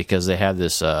 Yeah, because they have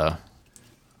this, they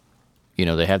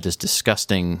have this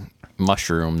disgusting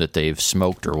mushroom that they've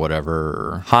smoked or whatever.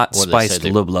 Or Hot what do they say?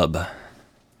 spiced lub-lub.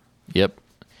 Yep.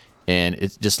 And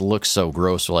it just looks so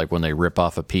gross, like when they rip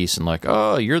off a piece and like,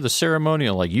 oh, you're the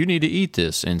ceremonial, like, you need to eat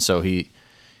this. And so he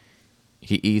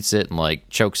eats it and, like,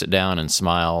 chokes it down and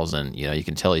smiles, and, you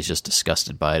can tell he's just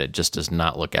disgusted by it. It just does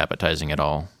not look appetizing at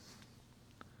all.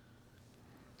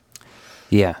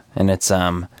 Yeah, and it's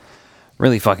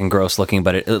really fucking gross looking,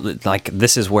 but it like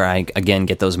this is where I again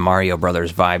get those Mario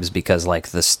Brothers vibes because like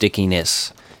the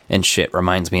stickiness and shit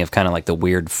reminds me of kind of like the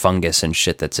weird fungus and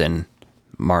shit that's in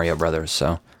Mario Brothers.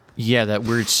 So yeah, that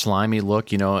weird slimy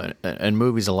look, in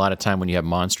movies a lot of time when you have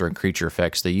monster and creature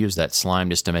effects, they use that slime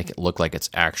just to make it look like it's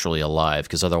actually alive,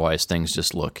 because otherwise things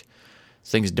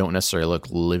don't necessarily look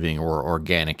living or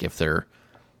organic if they're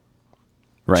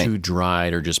right. too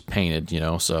dried or just painted,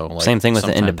 so like same thing with the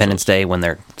sometimes Independence Day when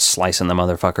they're slicing the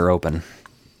motherfucker open.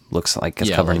 Looks like it's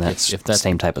covered in like that if that's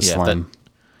same type of slime.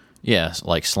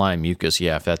 Like slime mucus.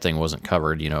 Yeah, if that thing wasn't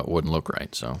covered, it wouldn't look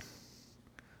right. So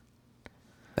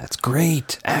that's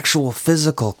great. Actual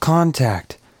physical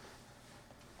contact.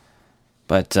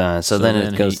 But so then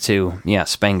it goes to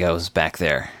Spango's back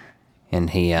there,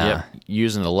 and he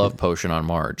using the love potion on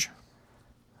Marge.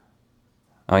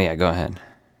 Oh yeah, go ahead.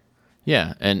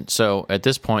 Yeah, and so at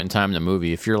this point in time in the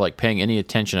movie, if you're like paying any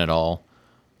attention at all,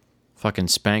 fucking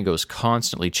Spango's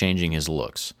constantly changing his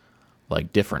looks.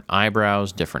 Like different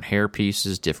eyebrows, different hair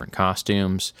pieces, different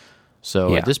costumes.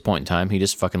 So at this point in time, he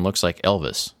just fucking looks like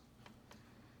Elvis.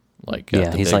 Like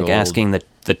he's like asking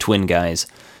the twin guys,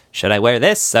 should I wear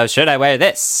this? Oh, should I wear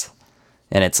this?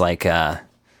 And it's like,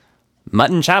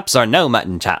 mutton chops or no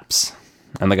mutton chops?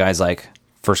 And the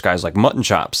first guy's like, mutton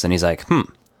chops. And he's like, And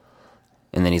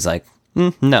then he's like,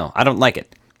 no, I don't like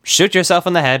it. Shoot yourself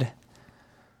in the head.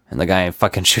 And the guy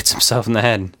fucking shoots himself in the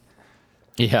head.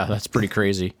 Yeah, that's pretty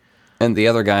crazy. And the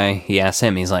other guy, he asks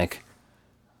him, he's like,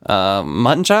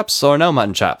 mutton chops or no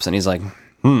mutton chops? And he's like,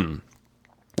 mutton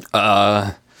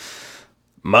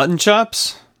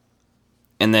chops?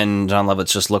 And then John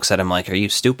Lovitz just looks at him like, are you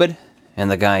stupid?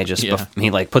 And the guy just,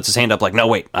 he like puts his hand up like, no,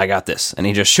 wait, I got this. And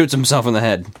he just shoots himself in the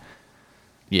head.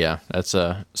 Yeah, that's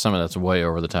some of that's way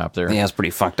over the top there. Yeah, it's pretty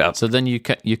fucked up. So then you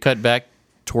cut back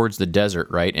towards the desert,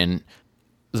 right? And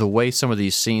the way some of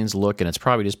these scenes look, and it's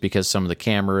probably just because some of the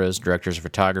cameras, directors of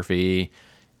photography,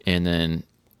 and then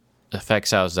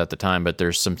effects houses at the time, but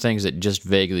there's some things that just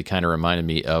vaguely kind of reminded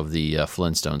me of the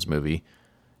Flintstones movie.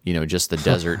 Just the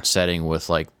desert setting with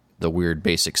like the weird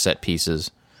basic set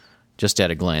pieces, just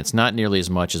at a glance. Not nearly as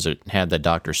much as it had the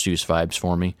Dr. Seuss vibes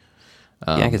for me.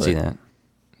 I could see that.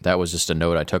 That was just a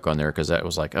note I took on there because that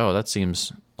was like, oh, that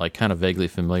seems like kind of vaguely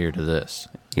familiar to this.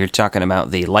 You're talking about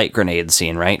the light grenade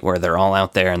scene, right? Where they're all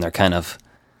out there and they're kind of...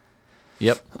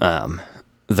 Yep.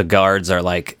 The guards are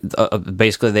like...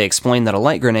 basically, they explain that a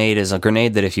light grenade is a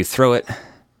grenade that if you throw it,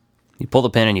 you pull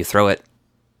the pin and you throw it,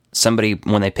 somebody,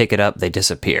 when they pick it up, they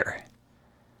disappear.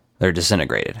 They're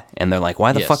disintegrated. And they're like,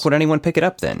 why the fuck would anyone pick it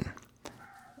up then?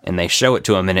 And they show it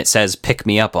to them and it says, pick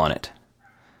me up on it.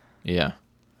 Yeah.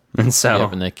 And so...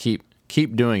 and they keep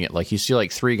doing it. Like, you see,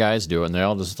 like, 3 guys do it, and they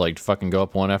all just, like, fucking go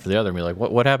up one after the other and be like,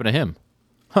 what happened to him?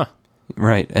 Huh.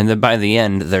 Right. And then by the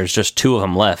end, there's just 2 of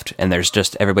them left, and there's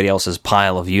just everybody else's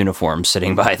pile of uniforms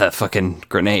sitting by the fucking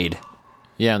grenade.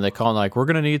 Yeah, and they call, like, we're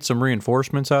going to need some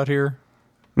reinforcements out here.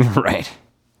 Right.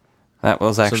 That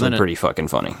was actually pretty fucking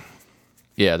funny.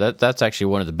 Yeah, that's actually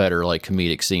one of the better, like,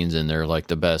 comedic scenes in there. Like,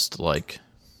 the best, like...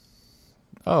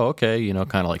 Oh, okay,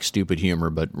 kind of like stupid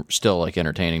humor, but still like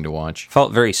entertaining to watch.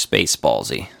 Felt very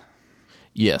Spaceballsy.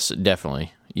 Yes,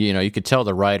 definitely. you know, you could tell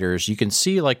the writers, you can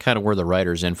see like kind of where the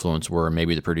writers' influence were, and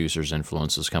maybe the producers'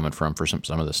 influence is coming from for some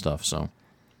of this stuff. So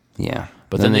yeah,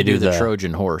 but then they do the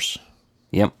Trojan horse.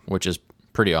 Yep, which is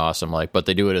pretty awesome. Like, but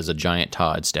they do it as a giant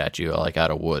Todd statue, like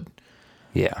out of wood.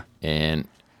 Yeah, and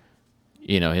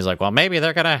you know, he's like, well, maybe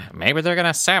they're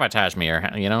gonna sabotage me,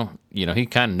 or you know, he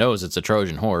kind of knows it's a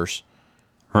Trojan horse,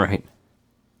 right?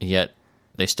 Yet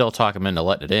they still talk him into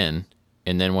letting it in.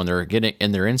 And then when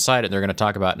they're inside it, they're going to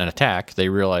talk about an attack. They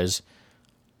realize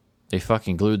they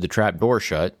fucking glued the trap door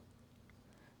shut,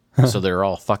 so they're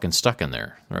all fucking stuck in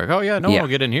there. They're like, "Oh yeah, no one will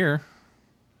get in here."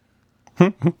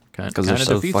 Because they're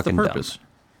so defeats fucking the purpose.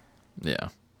 dumb. Yeah.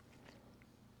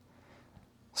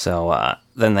 So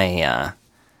then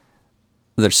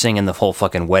they're singing the whole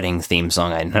fucking wedding theme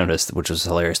song. I noticed, which was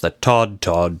hilarious. The Todd,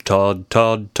 Todd, Todd,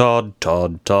 Todd, Todd,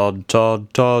 Todd, Todd,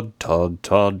 Todd, Todd, Todd,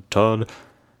 Todd, Todd.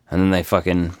 And then they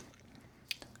fucking,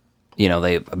 you know,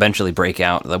 they eventually break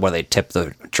out where they tip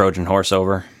the Trojan horse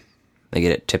over. They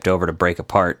get it tipped over to break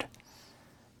apart.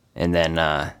 And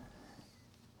then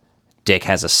Dick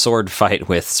has a sword fight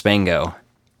with Spango.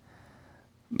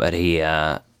 But he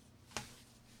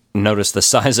noticed the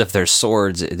size of their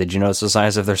swords. Did you notice the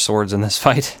size of their swords in this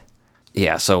fight?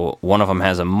 Yeah, so one of them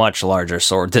has a much larger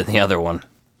sword than the other one.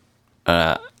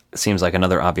 Seems like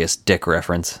another obvious Dick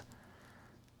reference.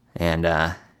 And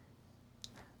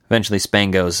eventually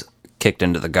Spango's kicked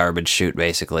into the garbage chute,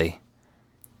 basically.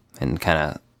 And kind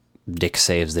of Dick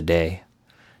saves the day.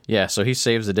 Yeah, so he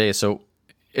saves the day. So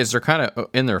as they're kind of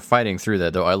in there fighting through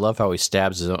that, though, I love how he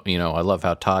stabs his own, you know, I love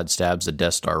how Todd stabs the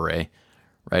Death Star Ray,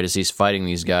 right, as he's fighting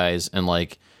these guys. And,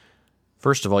 like,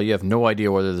 first of all, you have no idea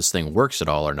whether this thing works at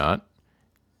all or not.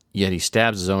 Yet he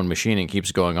stabs his own machine and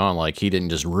keeps going on like he didn't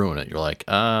just ruin it. You're like,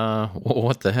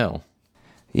 what the hell?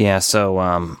 Yeah,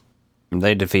 so,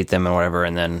 they defeat them and whatever,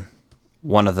 and then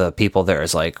one of the people there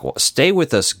is like, well, stay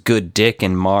with us, good Dick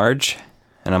and Marge.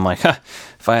 And I'm like,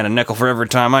 if I had a nickel for every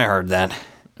time I heard that.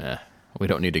 We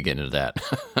don't need to get into that.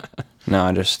 No,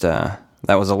 I just, that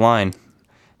was a line.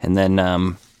 And then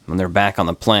when they're back on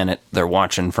the planet, they're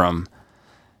watching from,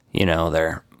 you know,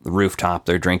 their rooftop.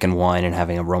 They're drinking wine and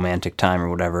having a romantic time or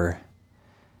whatever.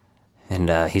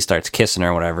 And he starts kissing her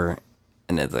or whatever.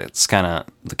 And it's kind of,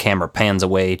 the camera pans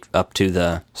away up to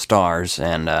the stars,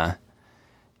 and I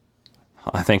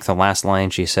think the last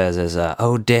line she says is,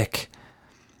 oh, Dick,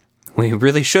 we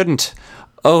really shouldn't.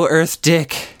 Oh, Earth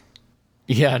Dick.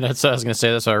 Yeah, that's what I was going to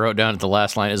say. That's what I wrote down at the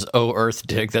last line is, oh, Earth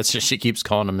Dick. That's just, she keeps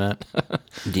calling him that.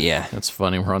 Yeah. That's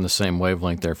funny. We're on the same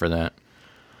wavelength there for that.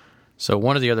 So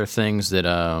one of the other things that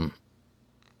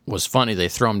was funny, they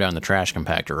throw him down the trash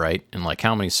compactor, right? And like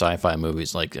how many sci-fi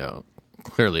movies, like,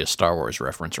 clearly a Star Wars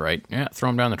reference, right? Yeah, throw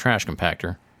them down the trash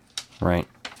compactor. Right.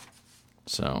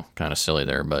 So, kind of silly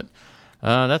there, but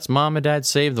that's Mom and Dad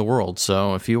Save the World.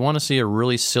 So, if you want to see a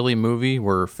really silly movie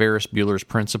where Ferris Bueller's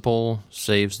Principal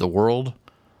saves the world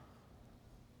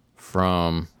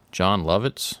from John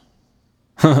Lovitz,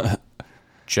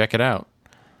 check it out.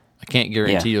 I can't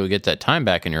guarantee you'll get that time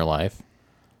back in your life,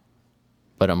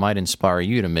 but it might inspire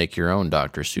you to make your own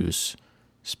Dr. Seuss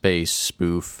space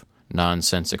spoof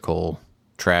nonsensical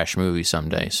trash movie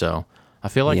someday. So I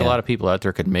feel like a lot of people out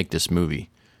there could make this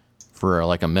movie for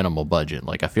like a minimal budget.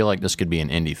 Like I feel like this could be an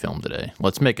indie film today.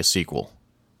 Let's make a sequel.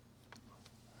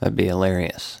 That'd be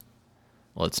hilarious.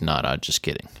 Well, it's not. I'm just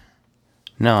kidding.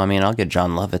 No, I mean, I'll get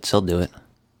John Lovitz. He'll do it.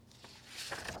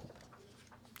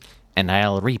 And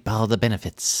I'll reap all the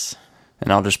benefits.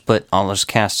 And I'll just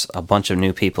cast a bunch of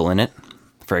new people in it.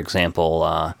 For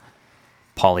example,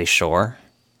 Pauly Shore.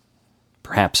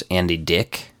 Perhaps Andy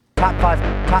Dick. Top 5,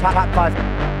 top 5, top 5,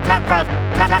 top 5,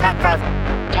 top 5,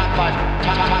 top 5,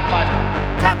 top 5,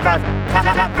 top 5,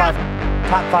 top 5,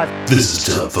 top 5. This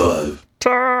is Top 5.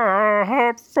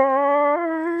 Top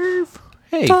 5.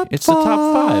 Hey, top it's the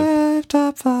top 5.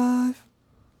 Top 5.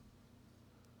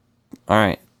 All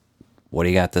right. What do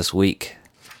you got this week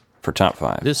for top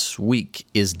 5? This week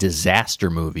is disaster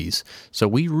movies. So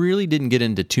we really didn't get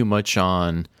into too much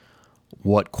on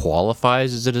what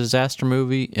qualifies as a disaster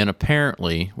movie, and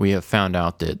apparently we have found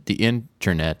out that the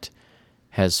internet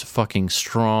has fucking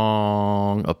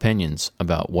strong opinions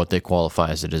about what they qualify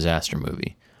as a disaster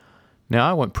movie. Now,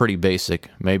 I went pretty basic,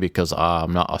 maybe because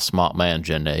I'm not a smart man,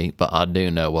 Jenny, but I do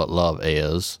know what love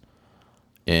is,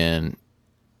 and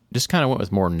just kind of went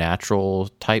with more natural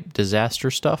type disaster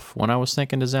stuff when I was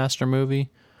thinking disaster movie.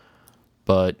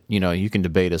 But, you know, you can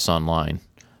debate us online,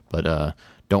 but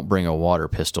don't bring a water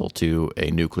pistol to a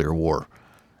nuclear war,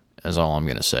 is all I'm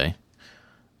going to say.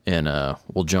 And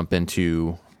we'll jump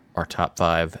into our top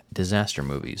 5 disaster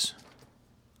movies.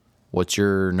 What's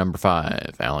your number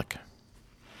 5, Alec?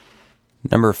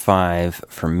 Number 5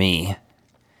 for me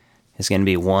is going to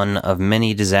be one of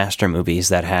many disaster movies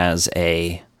that has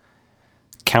a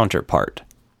counterpart.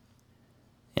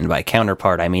 And by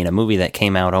counterpart, I mean a movie that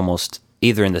came out almost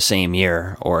either in the same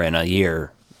year or in a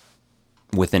year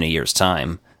within a year's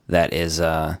time that is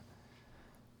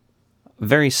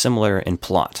very similar in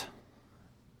plot.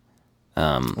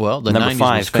 Well, the number 90s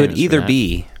 5 was could famous either for that.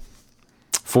 be,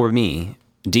 for me,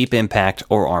 Deep Impact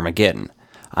or Armageddon.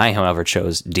 I, however,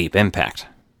 chose Deep Impact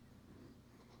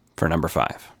for number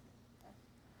 5.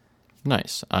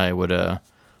 Nice. I would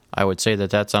say that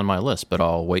that's on my list, but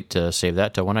I'll wait to save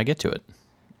that till when I get to it.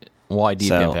 Why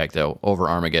Deep Impact, though, over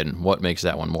Armageddon? What makes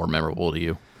that one more memorable to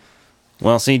you?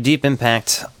 Well, see, Deep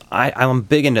Impact, I'm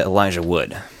big into Elijah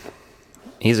Wood.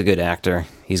 He's a good actor.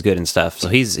 He's good and stuff. So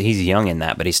he's young in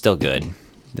that, but he's still good.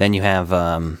 Then you have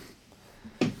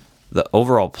the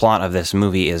overall plot of this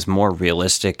movie is more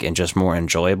realistic and just more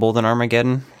enjoyable than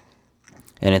Armageddon.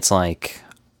 And it's like,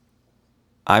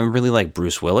 I really like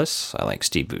Bruce Willis. I like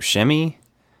Steve Buscemi.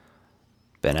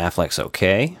 Ben Affleck's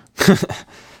okay.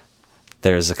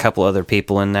 There's a couple other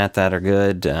people in that are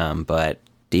good, but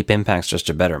Deep Impact's just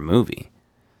a better movie.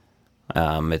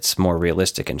 It's more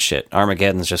realistic and shit.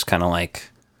 Armageddon's just kind of like,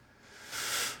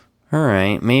 all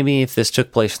right, maybe if this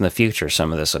took place in the future,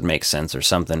 some of this would make sense or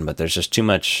something, but there's just too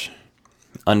much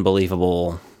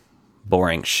unbelievable,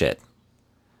 boring shit.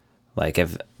 Like,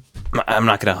 if I'm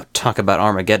not going to talk about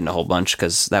Armageddon a whole bunch,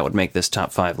 because that would make this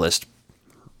top 5 list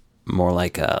more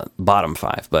like a bottom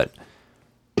 5, but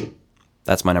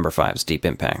that's my number 5 is Deep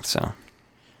Impact, so.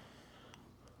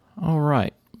 All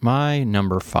right. My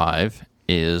number 5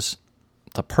 is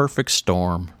The Perfect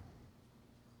Storm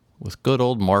with good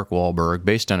old Mark Wahlberg,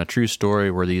 based on a true story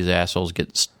where these assholes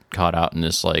get caught out in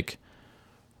this, like,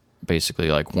 basically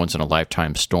like once in a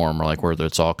lifetime storm, or like where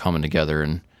it's all coming together,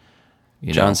 and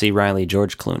John C. Reilly,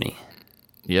 George Clooney.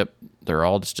 Yep, they're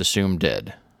all just assumed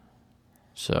dead.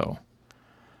 So,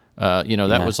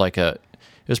 that was like it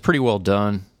was pretty well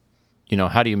done.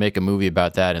 How do you make a movie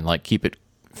about that and like keep it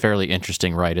fairly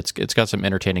interesting, right? It's got some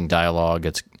entertaining dialogue.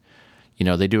 It's,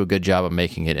 they do a good job of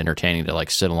making it entertaining to like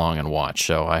sit along and watch.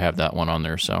 So I have that one on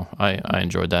there. So I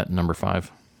enjoyed that. Number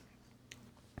 5.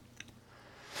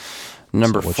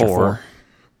 Number 4,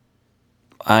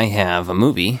 I have a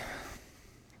movie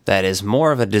that is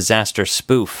more of a disaster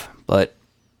spoof, but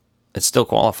it still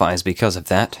qualifies because of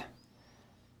that.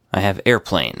 I have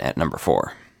Airplane at number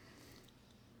 4.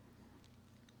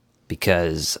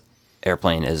 Because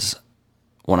Airplane is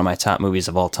one of my top movies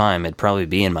of all time. It'd probably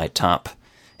be in my top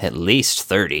at least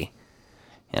 30.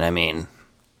 And I mean,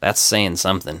 that's saying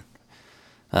something.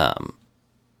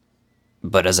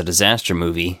 But as a disaster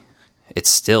movie, it's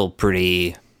still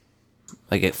pretty,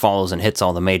 like, it follows and hits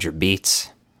all the major beats.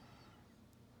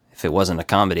 If it wasn't a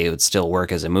comedy, it would still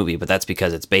work as a movie, but that's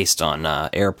because it's based on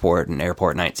Airport and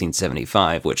Airport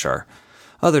 1975, which are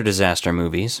other disaster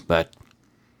movies, but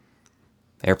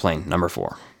Airplane, number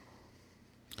 4.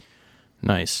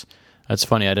 Nice. That's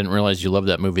funny. I didn't realize you loved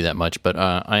that movie that much, but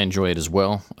I enjoy it as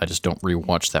well. I just don't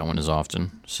rewatch that one as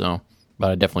often. So,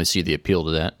 but I definitely see the appeal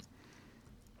to that.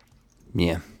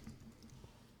 Yeah.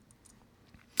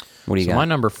 What do you got? My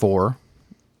number 4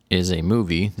 is a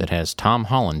movie that has Tom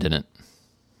Holland in it,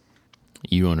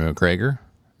 Ewan McGregor,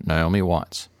 Naomi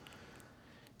Watts.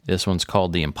 This one's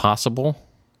called The Impossible,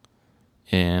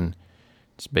 and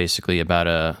it's basically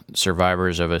about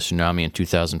survivors of a tsunami in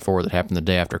 2004 that happened the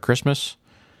day after Christmas.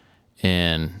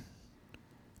 And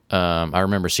I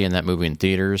remember seeing that movie in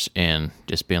theaters and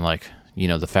just being like,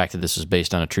 the fact that this is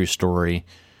based on a true story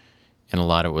and a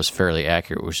lot of it was fairly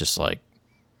accurate was just like,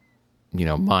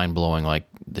 mind-blowing, like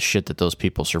the shit that those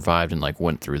people survived and like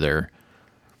went through there.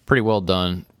 Pretty well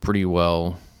done, pretty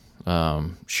well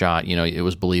shot. It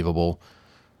was believable.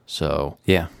 So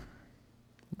yeah,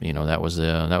 that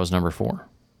was number 4.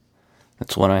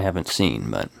 That's one I haven't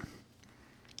seen, but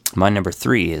my number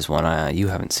 3 is one you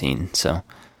haven't seen. So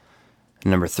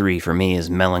number 3 for me is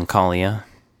Melancholia,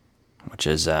 which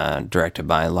is directed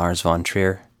by Lars von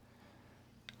Trier.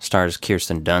 Stars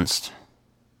Kirsten Dunst,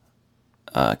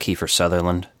 Kiefer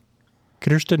Sutherland.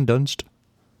 Kirsten Dunst.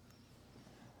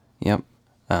 Yep.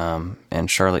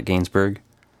 And Charlotte Gainsbourg.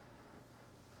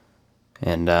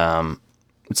 And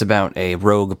it's about a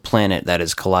rogue planet that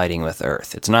is colliding with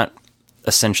Earth. It's not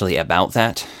essentially about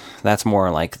that. That's more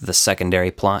like the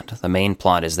secondary plot. The main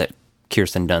plot is that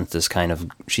Kirsten Dunst is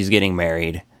she's getting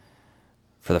married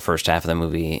for the first half of the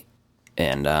movie,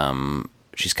 and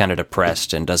she's kind of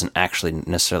depressed and doesn't actually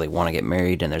necessarily want to get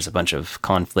married, and there's a bunch of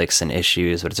conflicts and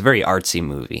issues, but it's a very artsy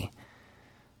movie.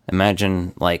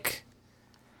 Imagine, like,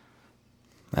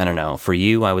 I don't know, for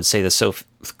you, I would say the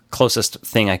closest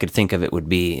thing I could think of it would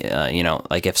be,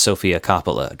 like if Sofia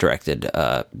Coppola directed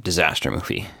a disaster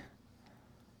movie.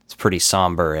 It's pretty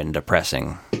somber and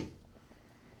depressing.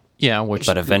 Yeah,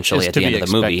 but eventually at the end of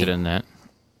the movie, in that.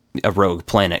 a rogue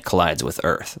planet collides with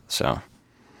Earth. So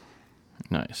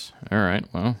nice. All right.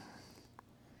 Well,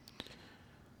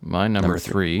 my number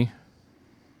 3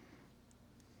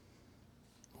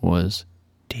 was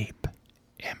Deep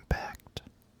Impact.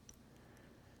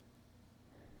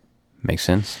 Makes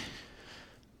sense.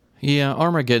 Yeah,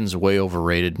 Armageddon's way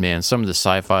overrated, man. Some of the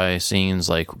sci-fi scenes,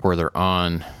 like where they're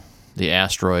on the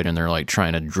asteroid and they're like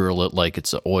trying to drill it like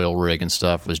it's an oil rig and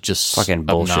stuff, was just fucking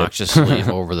bullshit. Obnoxiously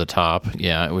over the top.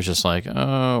 Yeah, it was just like,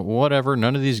 whatever.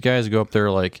 None of these guys go up there.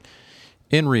 Like,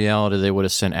 in reality, they would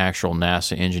have sent actual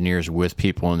NASA engineers with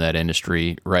people in that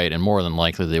industry, right? And more than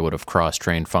likely, they would have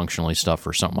cross-trained functionally stuff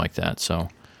or something like that. So,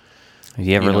 have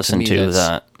you ever listened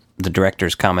to the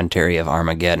director's commentary of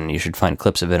Armageddon? You should find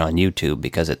clips of it on YouTube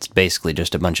because it's basically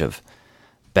just a bunch of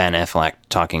Ben Affleck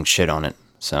talking shit on it.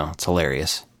 So it's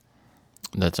hilarious.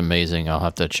 That's amazing. I'll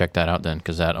have to check that out then,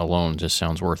 because that alone just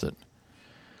sounds worth it.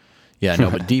 Yeah,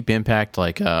 no, but Deep Impact,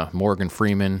 like Morgan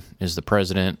Freeman is the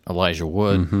president, Elijah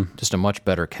Wood, just a much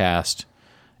better cast,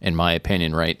 in my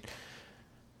opinion, right?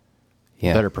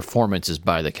 Yeah. Better performances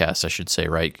by the cast, I should say,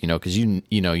 right? Because you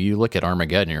look at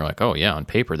Armageddon and you're like, oh yeah, on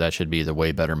paper that should be the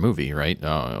way better movie, right?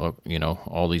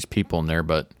 All these people in there,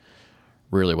 but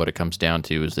really what it comes down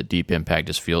to is that Deep Impact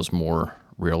just feels more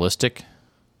realistic.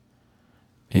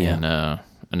 Yeah.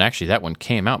 And actually that one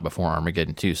came out before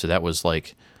Armageddon too, so that was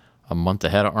like a month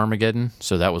ahead of Armageddon,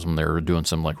 so that was when they were doing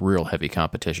some like real heavy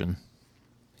competition.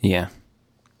 Yeah.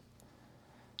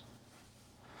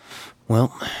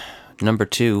 Well, number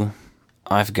 2,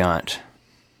 I've got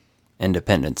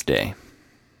Independence Day.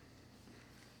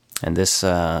 And this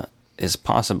is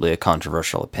possibly a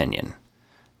controversial opinion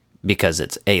because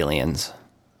it's aliens,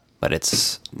 but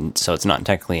it's not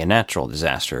technically a natural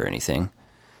disaster or anything.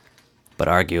 But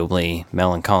arguably,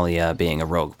 Melancholia being a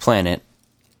rogue planet,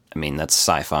 I mean, that's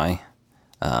sci-fi.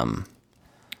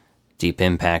 Deep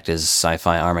Impact is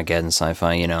sci-fi, Armageddon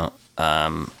sci-fi,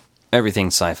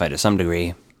 everything's sci-fi to some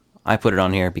degree. I put it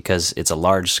on here because it's a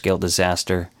large-scale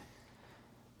disaster.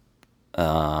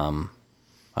 I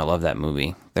love that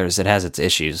movie. It has its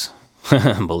issues,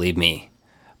 believe me.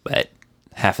 But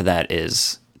half of that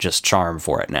is just charm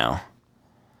for it now.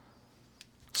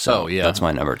 So, yeah. That's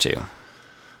my number 2.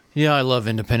 Yeah, I love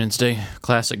Independence Day.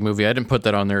 Classic movie. I didn't put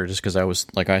that on there just because I was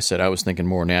thinking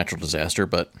more natural disaster,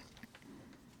 but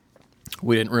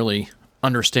we didn't really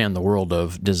understand the world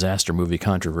of disaster movie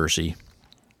controversy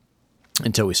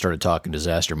until we started talking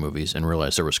disaster movies and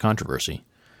realized there was controversy.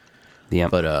 Yeah.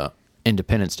 But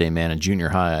Independence Day, man, in junior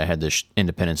high, I had this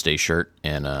Independence Day shirt,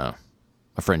 and my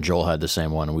friend Joel had the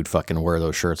same one, and we'd fucking wear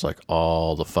those shirts like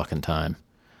all the fucking time.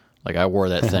 Like, I wore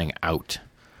that thing out.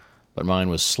 But mine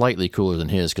was slightly cooler than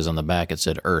his because on the back it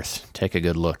said, Earth, take a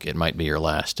good look, it might be your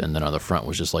last. And then on the front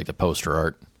was just like the poster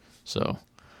art. So,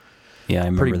 yeah, I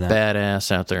remember pretty that.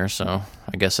 badass out there. So,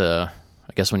 I guess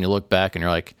when you look back and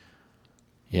you're like,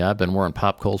 yeah, I've been wearing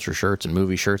pop culture shirts and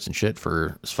movie shirts and shit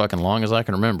for as fucking long as I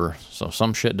can remember. So,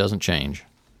 some shit doesn't change.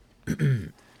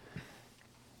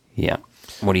 Yeah.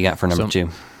 What do you got for number 2?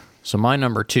 So, my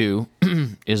number 2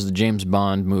 is the James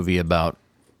Bond movie about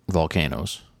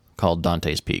volcanoes called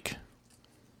Dante's Peak.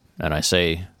 And I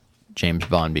say James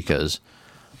Bond because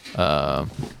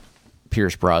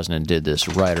Pierce Brosnan did this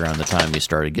right around the time he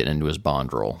started getting into his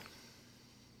Bond role.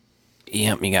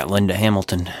 Yep, you got Linda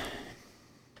Hamilton.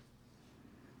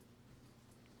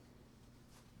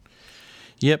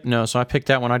 Yep, no, so I picked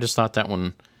that one. I just thought that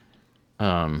one,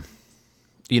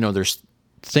 there's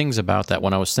things about that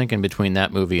when I was thinking between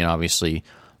that movie and obviously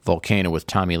Volcano with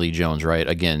Tommy Lee Jones, right?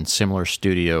 Again, similar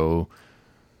studios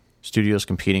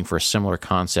competing for a similar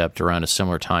concept around a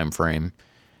similar time frame,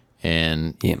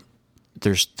 and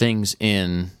there's things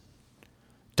in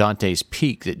Dante's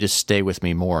Peak that just stay with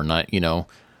me more. Not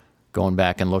going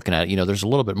back and looking at it, there's a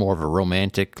little bit more of a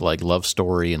romantic like love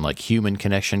story and like human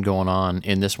connection going on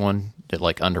in this one that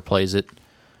like underplays it.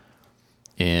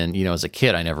 And as a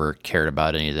kid, I never cared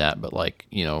about any of that, but like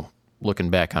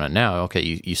looking back on it now, okay,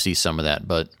 you see some of that,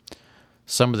 but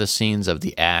some of the scenes of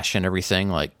the ash and everything,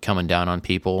 like coming down on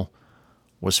people,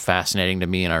 was fascinating to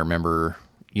me. And I remember,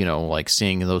 like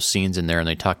seeing those scenes in there, and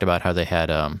they talked about how they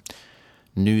had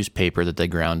newspaper that they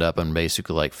ground up and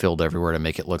basically like filled everywhere to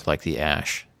make it look like the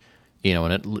ash,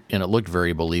 and it looked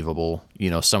very believable.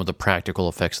 Some of the practical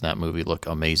effects in that movie look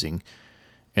amazing.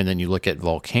 And then you look at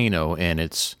Volcano, and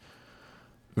it's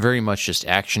very much just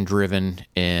action driven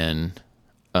and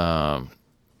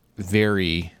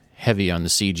very heavy on the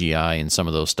CGI and some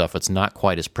of those stuff. It's not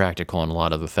quite as practical in a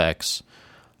lot of effects.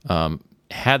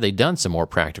 Had they done some more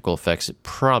practical effects, it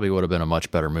probably would have been a much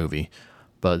better movie.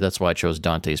 But that's why I chose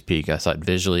Dante's Peak. I thought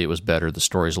visually it was better. The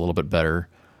story's a little bit better.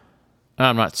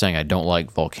 I'm not saying I don't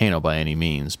like Volcano by any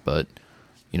means, but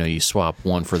you swap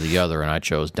one for the other, and I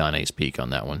chose Dante's Peak on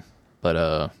that one.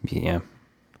 But yeah,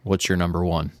 what's your number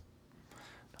one?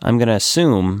 I'm gonna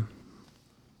assume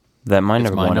that my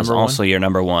number one is number also one? your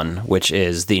number one, which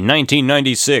is the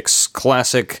 1996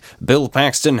 classic Bill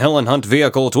Paxton Helen Hunt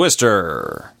vehicle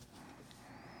Twister.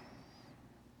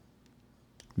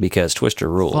 Because Twister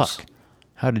rules. Fuck.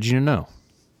 How did you know?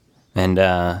 And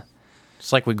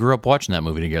it's like we grew up watching that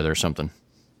movie together or something.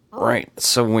 Right. It's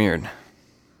so weird.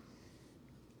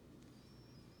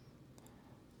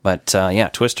 But yeah,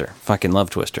 Twister. Fucking love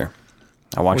Twister.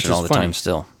 I watch Which it all is the funny, time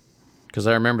still. Because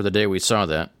I remember the day we saw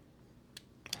that.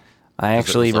 I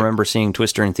actually remember seeing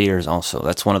Twister in theaters also.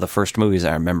 That's one of the first movies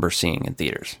I remember seeing in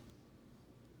theaters.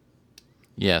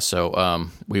 Yeah, so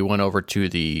we went over to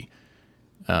the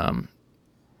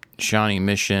Shawnee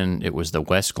Mission. It was the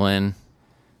West Glen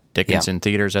Dickinson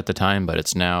Theaters at the time, but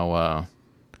it's now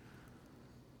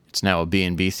a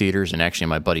B&B Theaters, and actually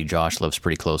my buddy Josh lives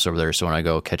pretty close over there, so when I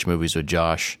go catch movies with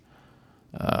Josh,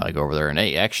 I go over there. And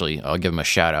hey, actually, I'll give him a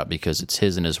shout out because it's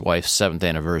his and his wife's 7th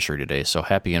anniversary today, so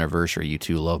happy anniversary, you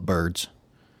two love birds.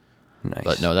 Nice.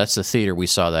 But no, that's the theater we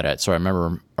saw that at. So I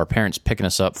remember our parents picking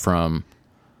us up from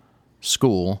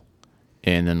school,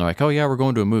 and then they're like, oh yeah, we're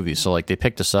going to a movie. So like they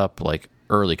picked us up like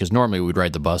early, because normally we'd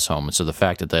ride the bus home, and so the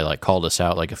fact that they like called us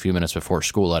out like a few minutes before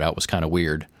school let out was kind of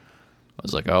weird. I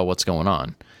was like, oh, what's going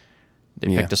on? They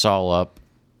picked us all up,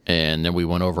 and then we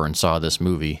went over and saw this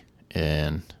movie,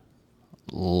 and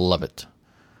love it.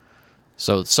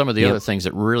 So some of the other things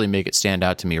that really make it stand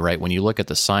out to me, right, when you look at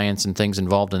the science and things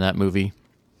involved in that movie,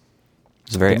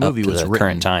 it's very up to the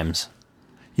current times.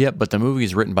 Yep, but the movie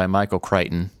is written by Michael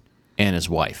Crichton and his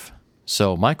wife.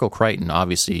 So Michael Crichton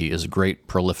obviously is a great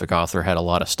prolific author, had a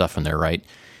lot of stuff in there, right?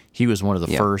 He was one of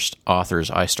the first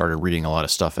authors I started reading a lot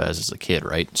of stuff as a kid,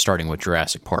 right? Starting with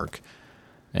Jurassic Park.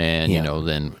 And,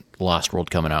 then Lost World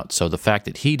coming out. So the fact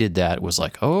that he did that was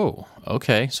like, oh,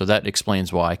 okay. So that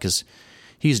explains why, because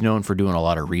he's known for doing a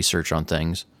lot of research on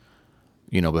things,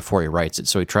 before he writes it.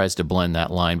 So he tries to blend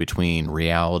that line between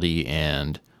reality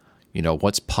and,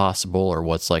 what's possible or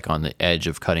what's like on the edge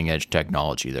of cutting edge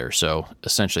technology there. So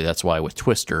essentially that's why with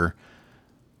Twister,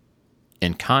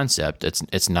 in concept,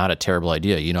 it's not a terrible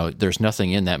idea. There's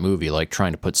nothing in that movie like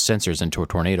trying to put sensors into a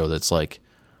tornado that's like,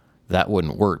 that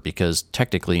wouldn't work, because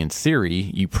technically, in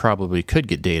theory, you probably could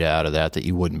get data out of that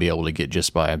you wouldn't be able to get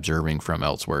just by observing from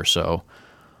elsewhere. So,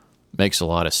 makes a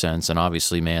lot of sense. And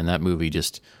obviously, man, that movie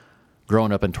just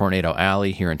growing up in Tornado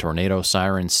Alley, hearing tornado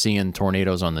sirens, seeing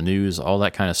tornadoes on the news, all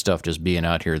that kind of stuff, just being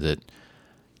out here that,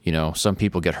 some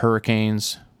people get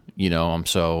hurricanes,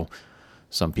 so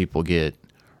some people get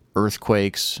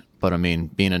earthquakes. But I mean,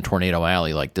 being in Tornado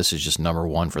Alley, like this is just number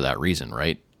one for that reason,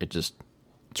 right? It's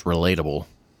relatable.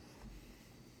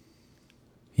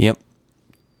 Yep.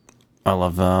 I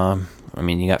love,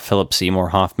 you got Philip Seymour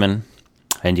Hoffman,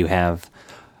 and you have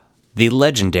the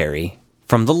legendary,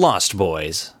 from the Lost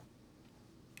Boys,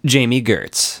 Jamie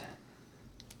Gertz.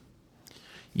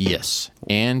 Yes.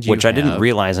 And which I didn't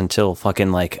realize until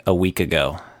fucking like a week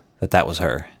ago that was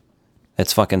her.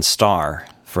 It's fucking Star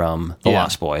from the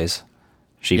Lost Boys.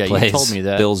 She plays you told me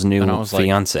that, Bill's new and I was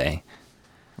fiance.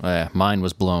 Like, mine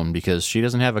was blown because she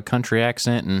doesn't have a country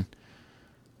accent, and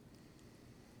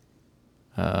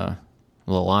the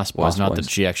Lost Boys. Not that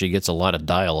she actually gets a lot of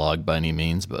dialogue by any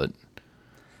means, but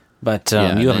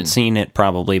you haven't seen it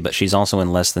probably. But she's also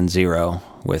in Less Than Zero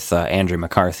with Andrew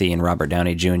McCarthy and Robert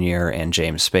Downey Jr. and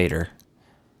James Spader.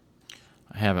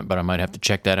 I haven't, but I might have to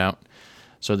check that out.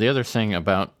 So the other thing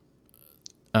about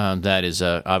that is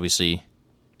obviously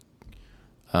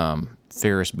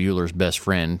Ferris Bueller's best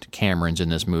friend Cameron's in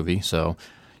this movie. So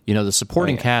the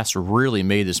supporting cast really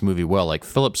made this movie well. Like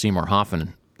Philip Seymour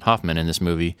Hoffman in this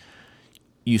movie,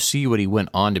 you see what he went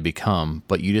on to become,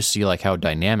 but you just see like how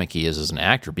dynamic he is as an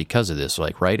actor because of this.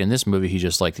 Like, right in this movie, he's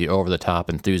just like the over-the-top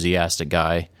enthusiastic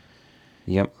guy.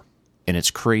 Yep. And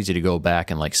it's crazy to go back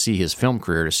and like see his film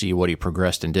career to see what he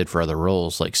progressed and did for other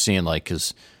roles. Like seeing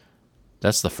because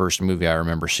that's the first movie I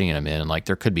remember seeing him in, and like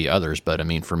there could be others, but I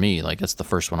mean for me, like that's the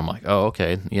first one. I'm like, oh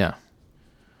okay, yeah.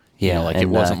 Yeah, it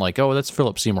wasn't like, oh, that's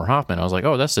Philip Seymour Hoffman. I was like,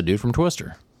 oh, that's the dude from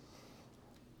Twister.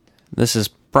 This is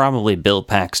probably Bill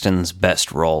Paxton's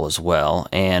best role as well,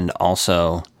 and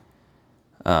also,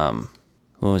 what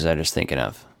was I just thinking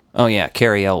of? Oh yeah,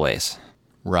 Carrie Elways.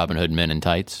 Robin Hood Men in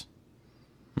Tights.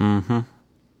 Mm-hmm.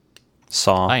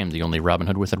 Saw. I am the only Robin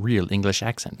Hood with a real English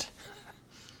accent.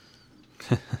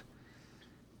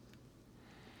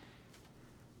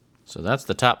 So that's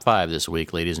the top 5 this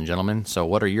week, ladies and gentlemen. So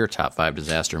what are your top 5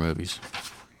 disaster movies?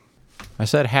 I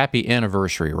said happy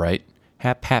anniversary, right?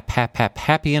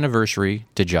 Happy anniversary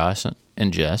to Josh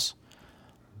and Jess.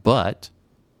 But,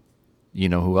 you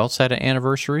know who else had an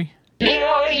anniversary?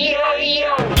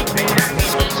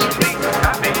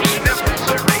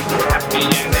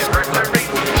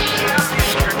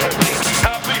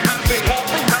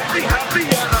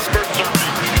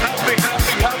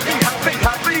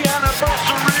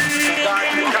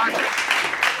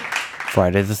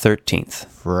 Friday the 13th.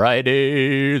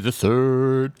 Friday the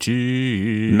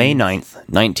 13th. May 9th,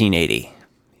 1980.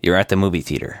 You're at the movie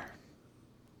theater.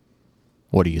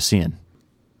 What are you seeing?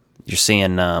 You're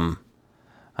seeing, I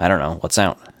don't know, what's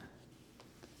out?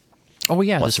 Oh,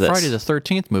 yeah, What's this Friday the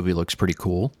 13th movie looks pretty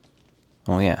cool.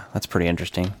 Oh, yeah, that's pretty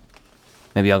interesting.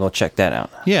 Maybe I'll go check that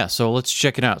out. Yeah, so let's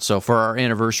check it out. So for our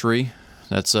anniversary,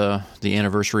 that's the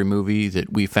anniversary movie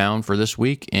that we found for this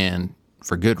week, and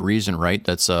for good reason, right?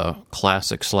 That's a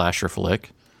classic slasher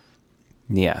flick.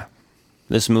 Yeah.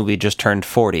 This movie just turned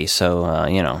 40, so,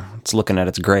 it's looking at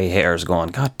its gray hairs going,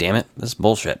 God damn it, this is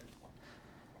bullshit.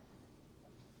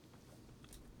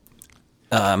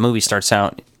 Movie starts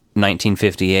out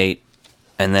 1958,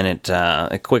 and then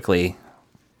it quickly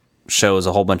shows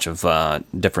a whole bunch of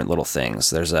different little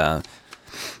things.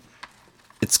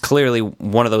 It's clearly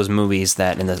one of those movies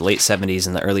that in the late 70s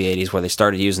and the early 80s where they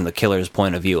started using the killer's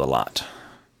point of view a lot.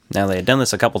 Now, they had done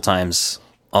this a couple times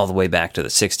all the way back to the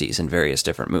 60s in various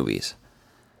different movies.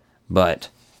 But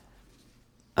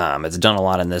it's done a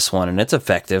lot in this one, and it's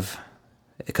effective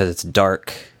because it's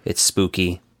dark, it's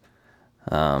spooky.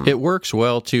 It works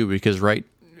well, too, because, right,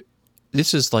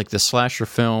 this is like the slasher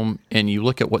film, and you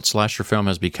look at what slasher film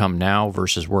has become now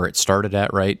versus where it started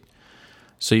at, right?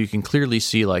 So you can clearly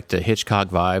see like the Hitchcock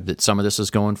vibe that some of this is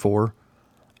going for,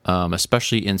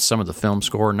 especially in some of the film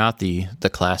score, not the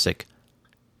classic,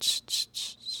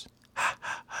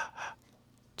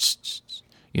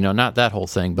 not that whole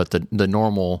thing, but the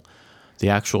normal, the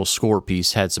actual score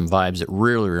piece had some vibes that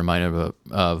really reminded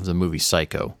of the movie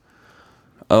Psycho.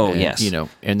 Oh, and, yes.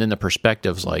 And then the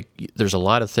perspectives, like, there's a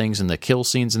lot of things in the kill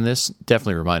scenes in this,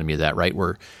 definitely reminded me of that, right?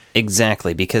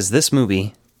 Exactly, because this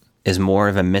movie is more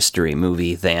of a mystery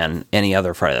movie than any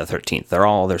other Friday the 13th. They're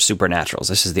supernaturals.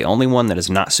 This is the only one that is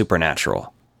not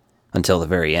supernatural until the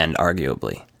very end,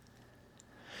 arguably.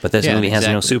 But this movie has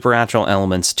no supernatural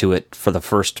elements to it for the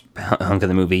first hunk of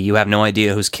the movie. You have no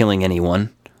idea who's killing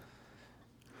anyone.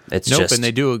 It's just... and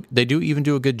they do even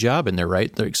do a good job in there,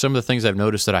 right? Like some of the things I've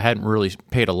noticed that I hadn't really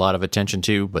paid a lot of attention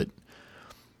to, but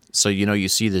so you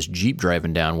see this Jeep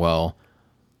driving down. Well,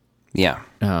 yeah,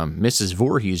 Mrs.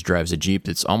 Voorhees drives a Jeep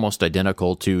that's almost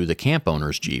identical to the camp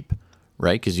owner's Jeep,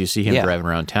 right? Because you see him driving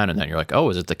around town, and then you're like, oh,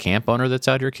 is it the camp owner that's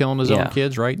out here killing his own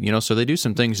kids, right? So they do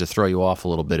some things to throw you off a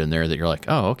little bit in there that you're like,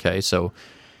 oh, okay, so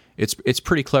it's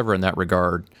pretty clever in that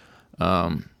regard.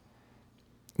 Kevin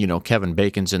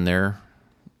Bacon's in there.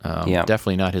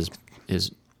 Definitely not his,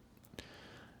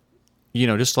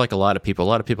 just like a lot of people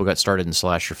got started in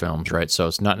slasher films, right? So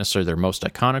it's not necessarily their most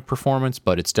iconic performance,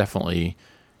 but it's definitely,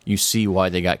 you see why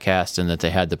they got cast and that they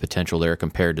had the potential there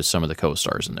compared to some of the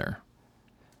co-stars in there.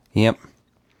 Yep.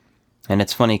 And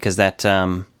it's funny because there's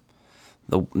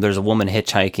a woman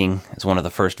hitchhiking as one of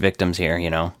the first victims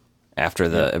here, after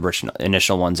the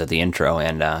initial ones at the intro,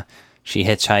 and she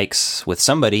hitchhikes with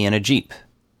somebody in a Jeep.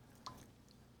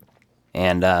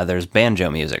 And there's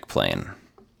banjo music playing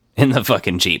in the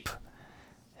fucking Jeep.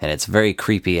 And it's very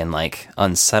creepy and, like,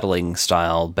 unsettling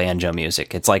style banjo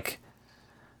music. It's, like,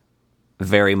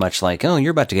 very much like, oh,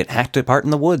 you're about to get hacked apart in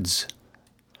the woods.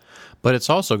 But it's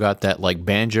also got that, like,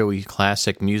 banjo-y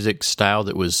classic music style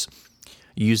that was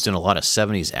used in a lot of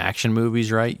 70s action movies,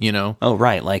 right? Oh,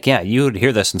 right. Like, yeah, you would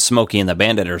hear this in Smokey and the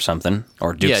Bandit or something,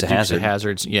 or Dukes of Hazzard. Dukes of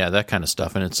Hazzards, yeah, that kind of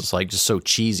stuff. And it's just so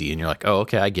cheesy, and you're like, oh,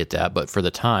 okay, I get that. But for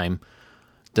the time...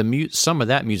 some of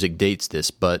that music dates this,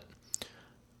 but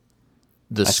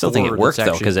I still think it worked,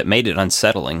 though, because it made it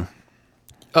unsettling.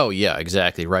 Oh, yeah,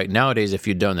 exactly, right. Nowadays, if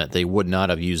you'd done that, they would not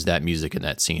have used that music in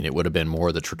that scene. It would have been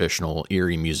more the traditional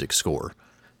eerie music score.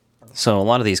 So a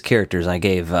lot of these characters I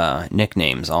gave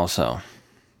nicknames also.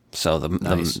 So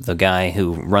the guy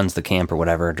who runs the camp or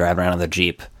whatever, driving around in the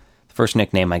Jeep, the first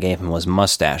nickname I gave him was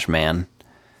Mustache Man,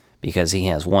 because he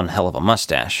has one hell of a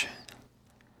mustache.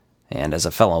 And as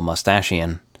a fellow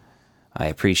mustachian, I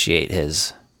appreciate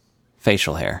his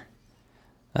facial hair.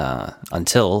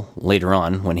 Until later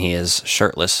on, when he is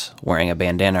shirtless, wearing a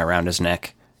bandana around his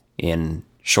neck, in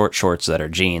short shorts that are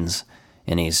jeans,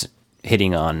 and he's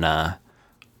hitting on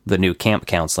the new camp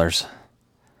counselors.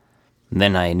 And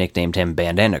then I nicknamed him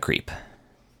Bandana Creep.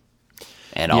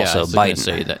 And also I was Biden.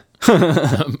 Say that.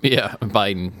 Yeah,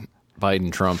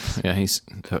 Biden, Trump. Yeah, he's.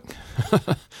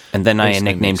 And then I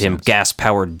nicknamed him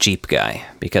Gas-Powered Jeep Guy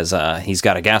because he's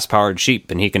got a gas-powered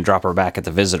Jeep and he can drop her back at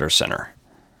the visitor center.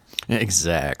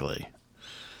 Exactly.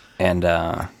 And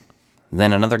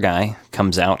then another guy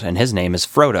comes out and his name is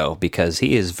Frodo because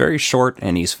he is very short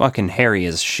and he's fucking hairy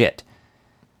as shit.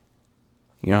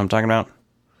 You know what I'm talking about?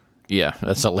 Yeah,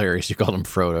 that's hilarious. You called him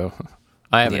Frodo.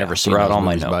 I haven't ever seen those all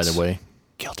movies, my by notes. the way.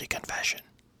 Guilty confession.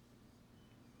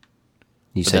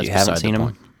 You But said that's you haven't beside seen the them?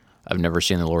 point. I've never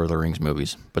seen the Lord of the Rings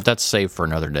movies, but that's saved for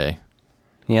another day.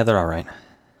 Yeah, they're all right.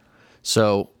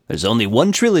 So there's only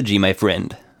one trilogy, my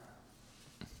friend.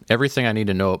 Everything I need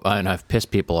to know, and I've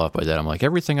pissed people off by that. I'm like,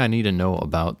 everything I need to know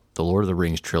about the Lord of the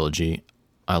Rings trilogy,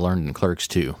 I learned in Clerks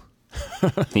 2.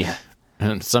 Yeah.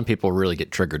 And some people really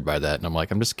get triggered by that, and I'm like,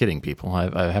 I'm just kidding, people.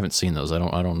 I haven't seen those. I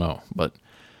don't know. But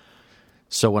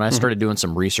so when I started doing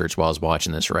some research while I was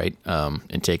watching this, right,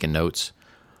 and taking notes,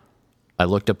 I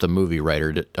looked up the movie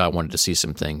writer. I wanted to see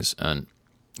some things, and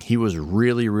he was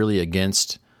really, really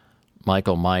against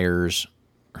Michael Myers,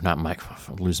 or not Mike.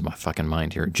 I'm losing my fucking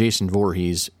mind here. Jason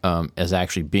Voorhees as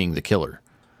actually being the killer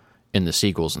in the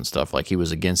sequels and stuff. Like, he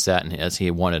was against that, and as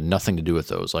he wanted nothing to do with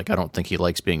those. Like, I don't think he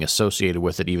likes being associated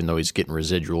with it, even though he's getting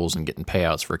residuals and getting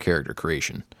payouts for character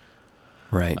creation.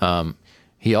 Right.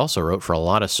 He also wrote for a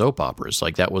lot of soap operas.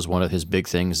 Like, that was one of his big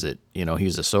things that, you know,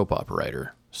 he's a soap opera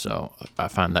writer. So I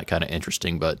find that kind of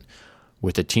interesting. But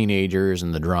with the teenagers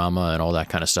and the drama and all that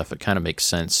kind of stuff, it kind of makes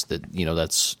sense that, you know,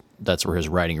 that's where his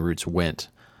writing roots went.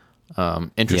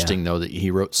 Interesting, though, that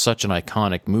he wrote such an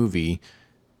iconic movie,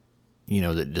 you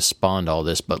know, that just spawned all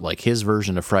this, but like his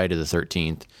version of Friday the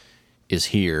 13th is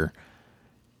here.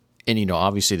 And, you know,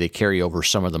 obviously they carry over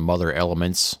some of the mother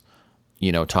elements,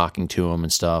 you know, talking to him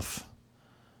and stuff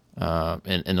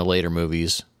in the later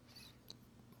movies.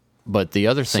 But the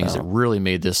other things that really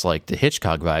made this like the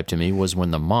Hitchcock vibe to me was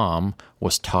when the mom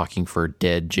was talking for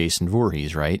dead Jason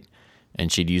Voorhees, right?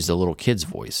 And she'd use the little kid's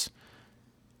voice.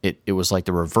 It was like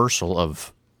the reversal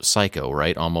of Psycho,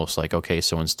 right? Almost like, okay,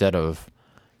 so instead of,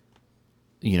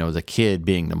 you know, the kid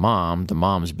being the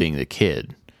mom's being the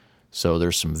kid. So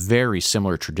there's some very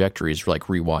similar trajectories, like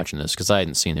rewatching this, because I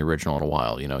hadn't seen the original in a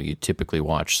while. You know, you typically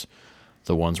watch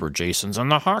the ones where Jason's in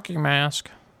the hockey mask.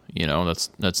 You know,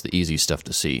 that's the easy stuff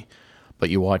to see.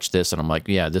 But you watch this, and I'm like,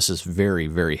 yeah, this is very,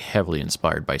 very heavily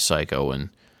inspired by Psycho,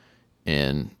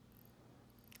 and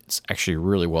it's actually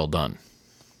really well done.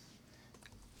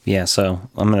 Yeah, so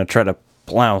I'm going to try to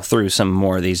plow through some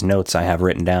more of these notes I have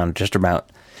written down just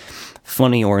about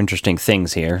funny or interesting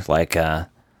things here, like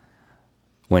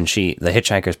when the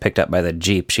hitchhiker's picked up by the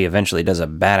Jeep, she eventually does a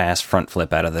badass front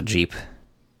flip out of the Jeep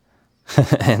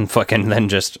and then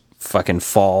just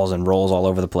falls and rolls all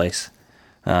over the place.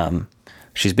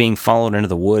 She's being followed into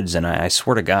the woods, and I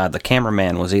swear to God, the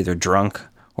cameraman was either drunk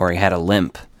or he had a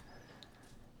limp.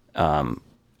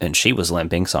 And she was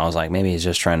limping, so I was like, maybe he's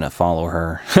just trying to follow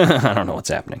her. I don't know what's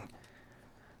happening.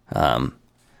 And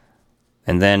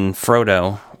then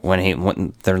Frodo,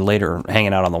 when they're later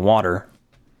hanging out on the water,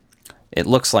 it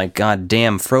looks like,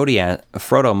 goddamn,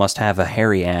 Frodo must have a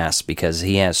hairy ass because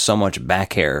he has so much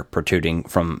back hair protruding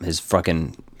from his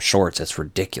fucking shorts. It's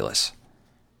ridiculous.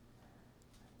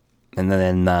 And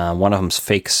then one of them's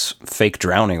fake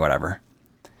drowning or whatever.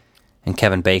 And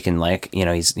Kevin Bacon, like, you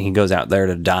know, he goes out there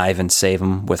to dive and save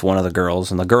him with one of the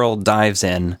girls, and the girl dives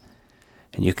in,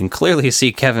 and you can clearly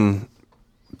see Kevin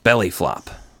belly flop,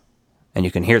 and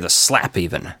you can hear the slap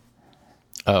even.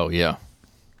 Oh, yeah.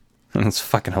 It's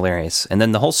fucking hilarious. And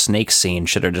then the whole snake scene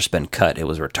should have just been cut. It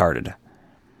was retarded.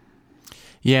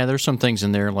 Yeah, there's some things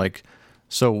in there, like,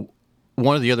 so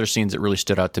one of the other scenes that really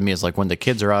stood out to me is like when the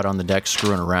kids are out on the deck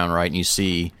screwing around, right, and you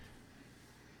see,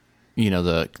 you know,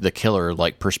 the killer,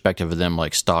 like, perspective of them,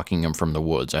 like, stalking him from the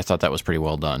woods. I thought that was pretty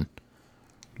well done.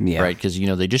 Yeah. Right, because, you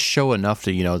know, they just show enough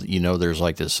to, you know, there's,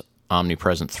 like, this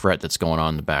omnipresent threat that's going on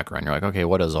in the background. You're like, okay,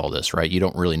 what is all this, right? You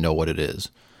don't really know what it is.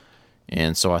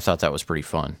 And so I thought that was pretty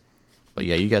fun. But,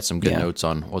 yeah, you got some good notes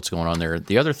on what's going on there.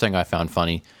 The other thing I found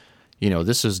funny, you know,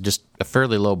 this is just a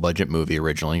fairly low-budget movie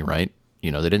originally, right?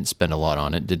 You know, they didn't spend a lot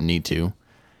on it, didn't need to.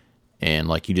 And,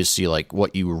 like, you just see, like,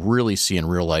 what you really see in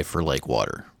real life for lake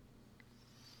water.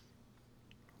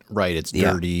 Right, it's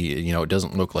dirty, you know, it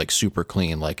doesn't look like super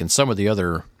clean. Like in some of the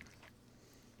other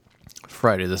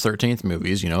Friday the 13th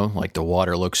movies, you know, like the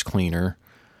water looks cleaner.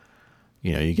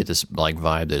 You know, you get this like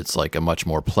vibe that it's like a much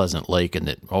more pleasant lake and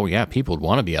that, oh yeah, people would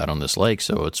want to be out on this lake.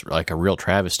 So it's like a real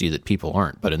travesty that people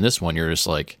aren't. But in this one, you're just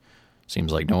like,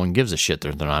 seems like no one gives a shit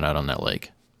that they're not out on that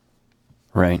lake.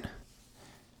 Right.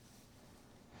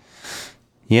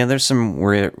 Yeah, there's some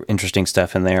interesting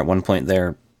stuff in there. At one point,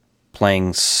 they're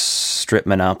playing strip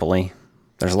Monopoly.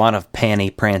 There's a lot of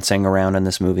panty prancing around in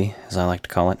this movie, as I like to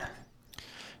call it.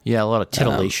 Yeah, a lot of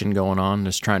titillation going on.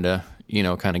 Just trying to,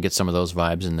 kind of get some of those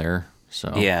vibes in there.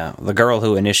 So yeah, the girl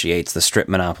who initiates the strip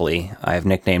Monopoly, I've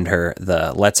nicknamed her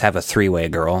the "Let's Have a Three-Way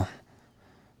Girl,"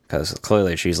 because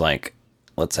clearly she's like,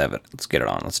 "Let's have it. Let's get it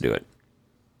on. Let's do it.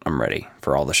 I'm ready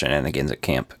for all the shenanigans at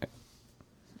camp."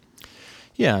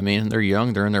 Yeah, I mean, they're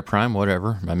young, they're in their prime,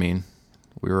 whatever. I mean,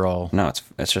 we were all... No,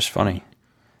 it's just funny.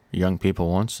 Young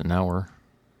people once, and now we're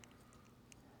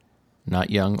not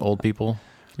young, old people.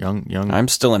 Young. I'm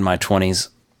still in my 20s,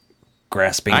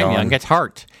 grasping on... I'm young at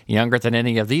heart, younger than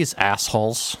any of these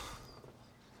assholes.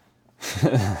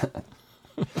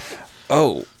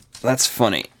 Oh, that's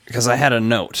funny, because I had a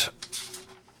note.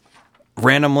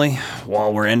 Randomly,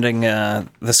 while we're ending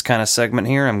this kind of segment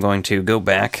here, I'm going to go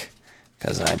back...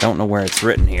 because I don't know where it's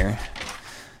written here.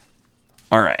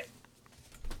 All right.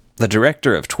 The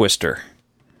director of Twister,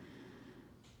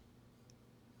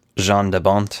 Jean de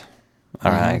Bont.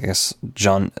 All right, I guess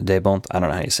Jean de Bont. I don't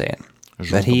know how you say it.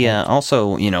 But he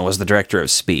also, was the director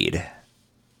of Speed. I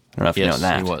don't know if you know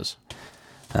that. He was.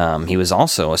 He was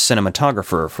also a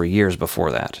cinematographer for years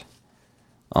before that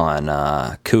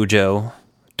on Cujo,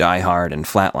 Die Hard, and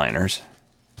Flatliners.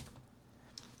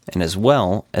 And as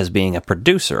well as being a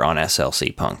producer on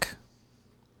SLC Punk.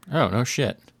 Oh, no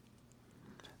shit.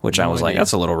 Which I was like,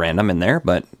 that's a little random in there,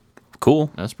 but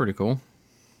cool. That's pretty cool.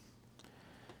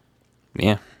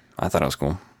 Yeah, I thought it was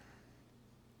cool.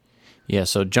 Yeah,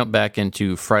 so jump back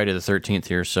into Friday the 13th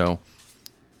here, so...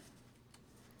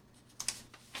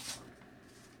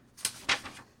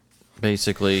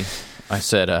 Basically, I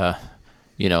said,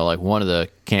 like one of the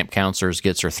camp counselors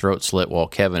gets her throat slit while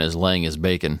Kevin is laying his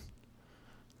bacon.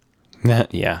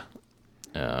 Yeah.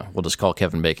 We'll just call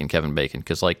Kevin Bacon,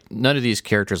 because none of these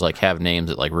characters have names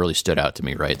that really stood out to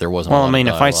me. Right? There wasn't. Well, I mean,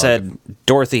 if I said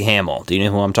Dorothy Hamill, do you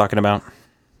know who I'm talking about?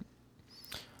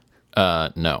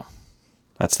 No.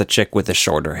 That's the chick with the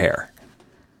shorter hair.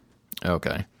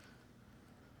 Okay.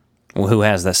 Well, who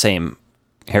has the same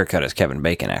haircut as Kevin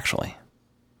Bacon? Actually,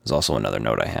 is also another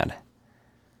note I had.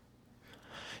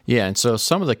 Yeah, and so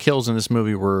some of the kills in this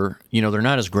movie were, they're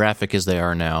not as graphic as they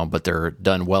are now, but they're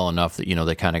done well enough that,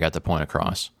 they kind of got the point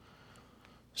across.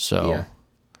 So,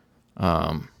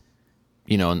 and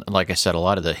like I said, a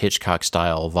lot of the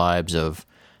Hitchcock-style vibes of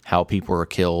how people were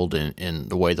killed and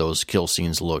the way those kill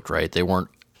scenes looked, right? They weren't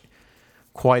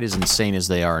quite as insane as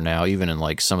they are now, even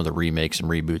in, some of the remakes and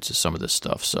reboots of some of this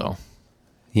stuff, so...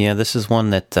 Yeah, this is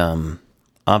one that...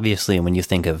 Obviously, when you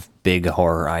think of big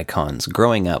horror icons,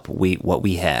 growing up, what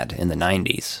we had in the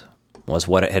 90s was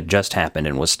what had just happened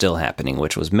and was still happening,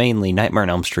 which was mainly Nightmare on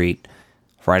Elm Street,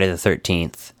 Friday the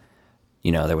 13th.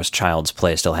 There was Child's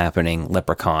Play still happening,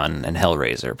 Leprechaun, and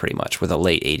Hellraiser, pretty much, with the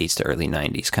late 80s to early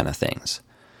 90s kind of things.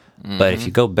 Mm-hmm. But if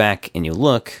you go back and you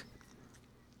look,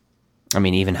 I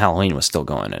mean, even Halloween was still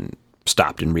going and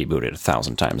stopped and rebooted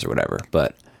 1,000 times or whatever.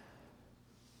 But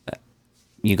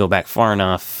you go back far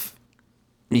enough...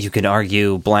 You could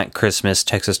argue Black Christmas,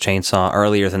 Texas Chainsaw.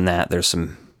 Earlier than that, there's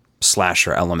some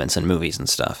slasher elements in movies and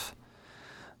stuff.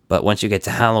 But once you get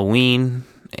to Halloween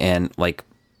and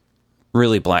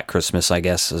really Black Christmas, I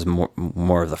guess, is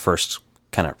more of the first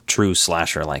kind of true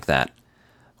slasher like that,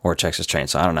 or Texas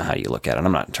Chainsaw. I don't know how you look at it.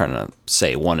 I'm not trying to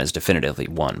say one is definitively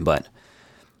one, but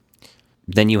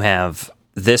then you have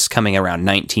this coming around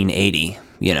 1980.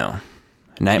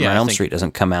 Nightmare on Elm Street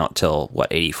doesn't come out till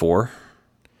 84.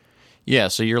 Yeah,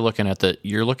 so you're looking at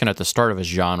the start of a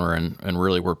genre and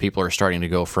really where people are starting to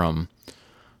go from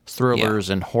thrillers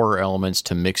and horror elements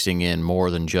to mixing in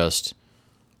more than just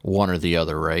one or the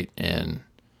other, right? And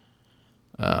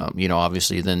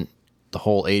obviously then the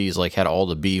whole 80s had all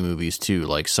the B movies too,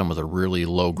 some of the really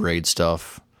low grade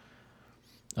stuff.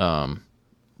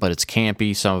 But it's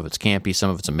campy, some of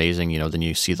it's amazing, then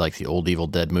you see the old Evil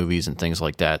Dead movies and things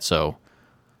like that. So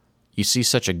you see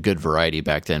such a good variety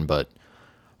back then, but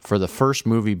for the first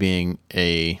movie being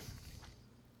a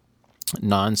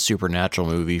non-supernatural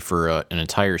movie for an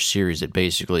entire series, it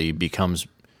basically becomes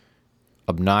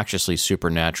obnoxiously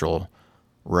supernatural,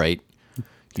 right?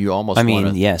 You almost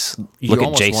yes. Look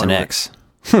at Jason X.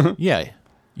 Yeah.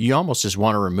 You almost just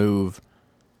want to remove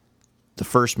the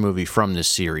first movie from this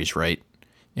series, right?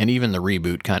 And even the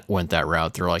reboot kind of went that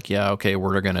route. They're like, yeah, okay,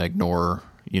 we're going to ignore,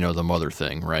 the mother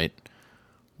thing, right?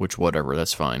 Which, whatever,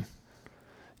 that's fine.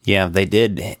 Yeah, they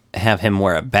did have him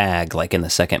wear a bag, in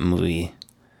the second movie,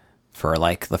 for,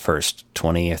 the first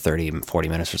 20 or 30, 40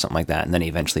 minutes or something like that, and then he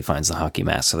eventually finds the hockey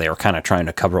mask. So they were kind of trying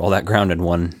to cover all that ground in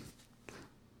one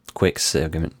quick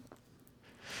segment.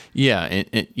 Yeah,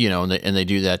 and they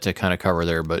do that to kind of cover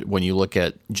there. But when you look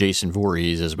at Jason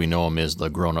Voorhees, as we know him, as the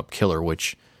grown-up killer,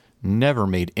 which never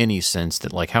made any sense.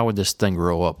 That like, how would this thing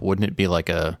grow up? Wouldn't it be like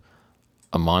a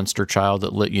monster child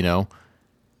that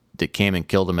that came and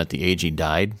killed him at the age he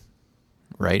died?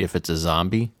 Right? If it's a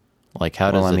zombie, like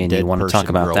how does a dead you want to person talk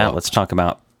about grow that? up? Let's talk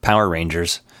about Power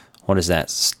Rangers. What is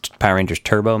that? Power Rangers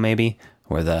Turbo, maybe,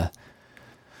 where the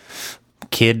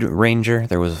Kid Ranger.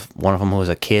 There was one of them who was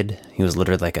a kid. He was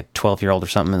literally like a 12-year-old or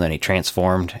something, and then he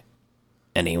transformed,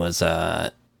 and he was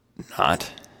not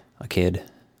a kid.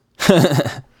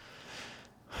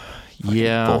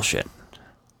 Yeah, bullshit.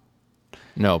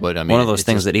 No, but I mean, one of those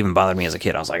things that even bothered me as a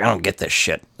kid. I was like, I don't get this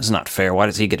shit. This is not fair. Why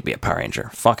does he get to be a Power Ranger?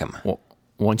 Fuck him. Well,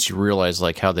 once you realize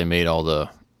like how they made all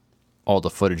the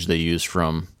footage they used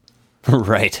from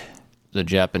right the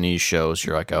Japanese shows,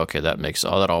 you're like, okay,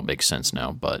 that all makes sense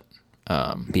now. But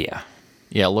yeah,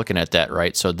 looking at that,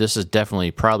 right? So this is definitely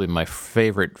probably my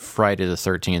favorite Friday the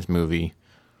 13th movie.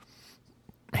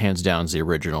 Hands down, is the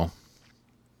original.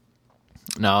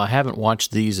 Now, I haven't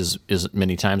watched these as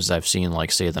many times as I've seen,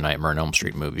 like, say, the Nightmare on Elm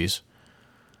Street movies.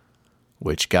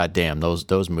 Which, goddamn,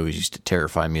 those movies used to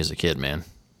terrify me as a kid, man.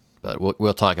 But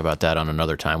we'll talk about that on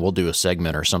another time. We'll do a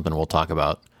segment or something. We'll talk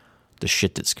about the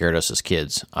shit that scared us as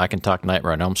kids. I can talk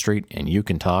Nightmare on Elm Street, and you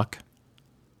can talk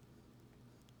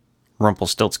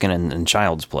Rumpelstiltskin and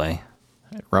Child's Play.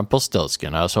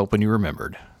 Rumpelstiltskin. I was hoping you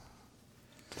remembered.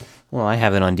 Well, I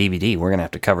have it on DVD. We're going to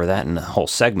have to cover that in a whole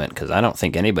segment, because I don't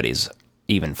think anybody's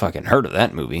even fucking heard of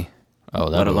that movie. Oh,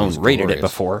 that let alone rated glorious. It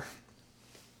before.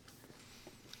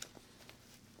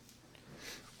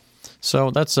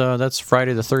 So that's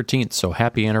Friday the 13th. So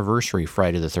happy anniversary,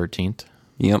 Friday the 13th.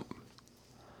 Yep.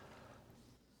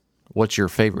 What's your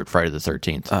favorite Friday the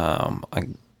 13th? I'm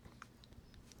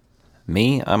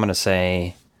going to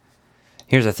say,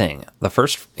 here's the thing.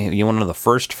 You want to know the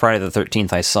first Friday the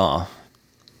 13th I saw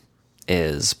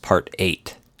is part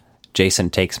 8. Jason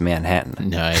Takes Manhattan.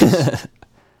 Nice.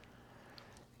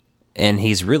 And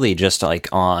he's really just like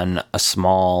on a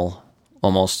small,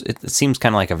 almost, it seems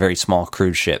kind of like a very small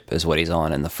cruise ship is what he's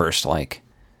on in the first like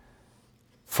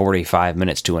 45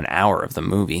 minutes to an hour of the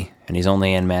movie. And he's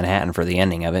only in Manhattan for the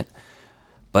ending of it.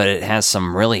 But it has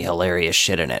some really hilarious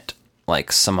shit in it.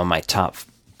 Like some of my top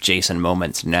Jason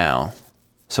moments now.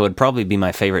 So it'd probably be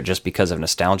my favorite just because of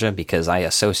nostalgia, because I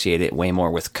associate it way more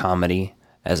with comedy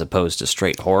as opposed to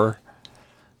straight horror.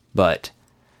 But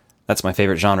that's my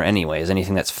favorite genre anyway, is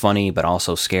anything that's funny but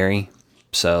also scary.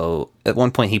 So at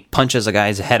one point he punches a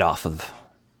guy's head off of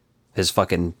his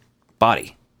fucking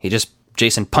body.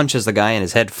 Jason punches the guy and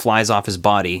his head flies off his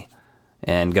body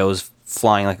and goes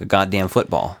flying like a goddamn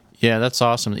football. Yeah, that's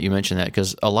awesome that you mentioned that,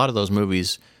 because a lot of those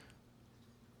movies,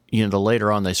 the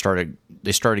later on they started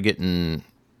getting,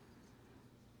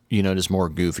 just more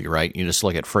goofy, right? You just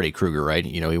look at Freddy Krueger, right?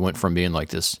 He went from being like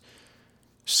this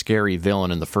scary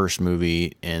villain in the first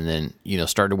movie, and then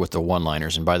started with the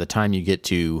one-liners, and by the time you get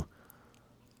to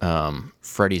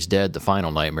Freddy's Dead, the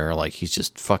final nightmare, like he's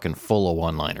just fucking full of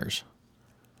one-liners.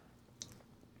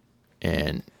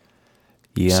 And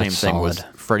same thing with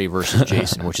Freddy versus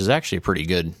Jason, which is actually a pretty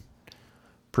good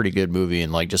movie,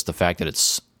 and like just the fact that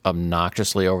it's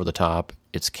obnoxiously over the top,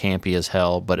 it's campy as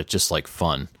hell, but it's just like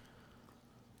fun,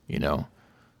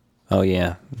 Oh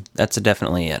yeah, that's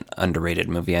definitely an underrated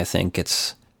movie. I think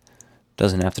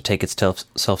doesn't have to take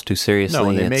itself too seriously.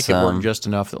 No, they make it work just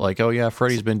enough that like, oh yeah,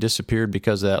 Freddy's been disappeared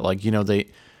because of that. Like,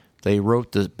 they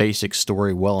wrote the basic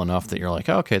story well enough that you're like,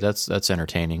 oh, okay, that's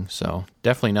entertaining. So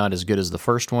definitely not as good as the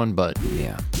first one, but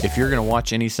yeah, if you're gonna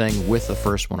watch anything with the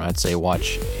first one, I'd say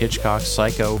watch Hitchcock's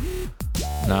Psycho,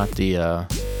 not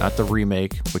the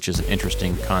remake, which is an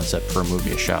interesting concept for a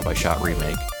movie, a shot-by-shot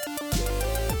remake.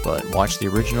 But watch the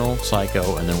original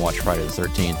Psycho and then watch Friday the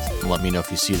 13th and let me know if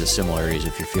you see the similarities,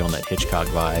 if you're feeling that Hitchcock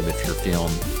vibe, if you're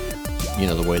feeling,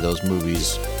 the way those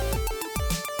movies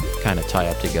kind of tie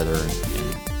up together, and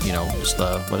just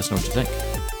let us know what you think.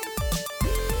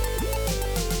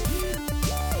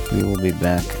 We will be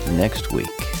back next week.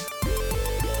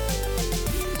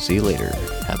 See you later.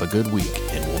 Have a good week,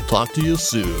 and we'll talk to you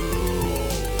soon.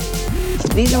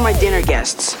 These are my dinner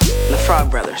guests, the Frog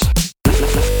Brothers.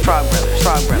 Frog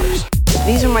Brothers.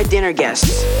 These are my dinner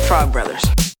guests, Frog Brothers.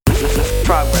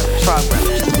 Frog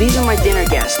Brothers. These are my dinner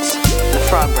guests, the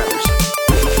Frog Brothers.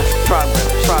 Frog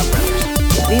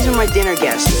Brothers. These are my dinner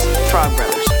guests, Frog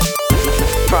Brothers.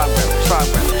 Frog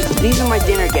Brothers. These are my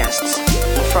dinner guests,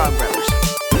 the Frog Brothers.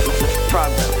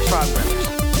 Frog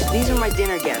Brothers. These are my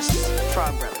dinner guests,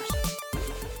 Frog Brothers.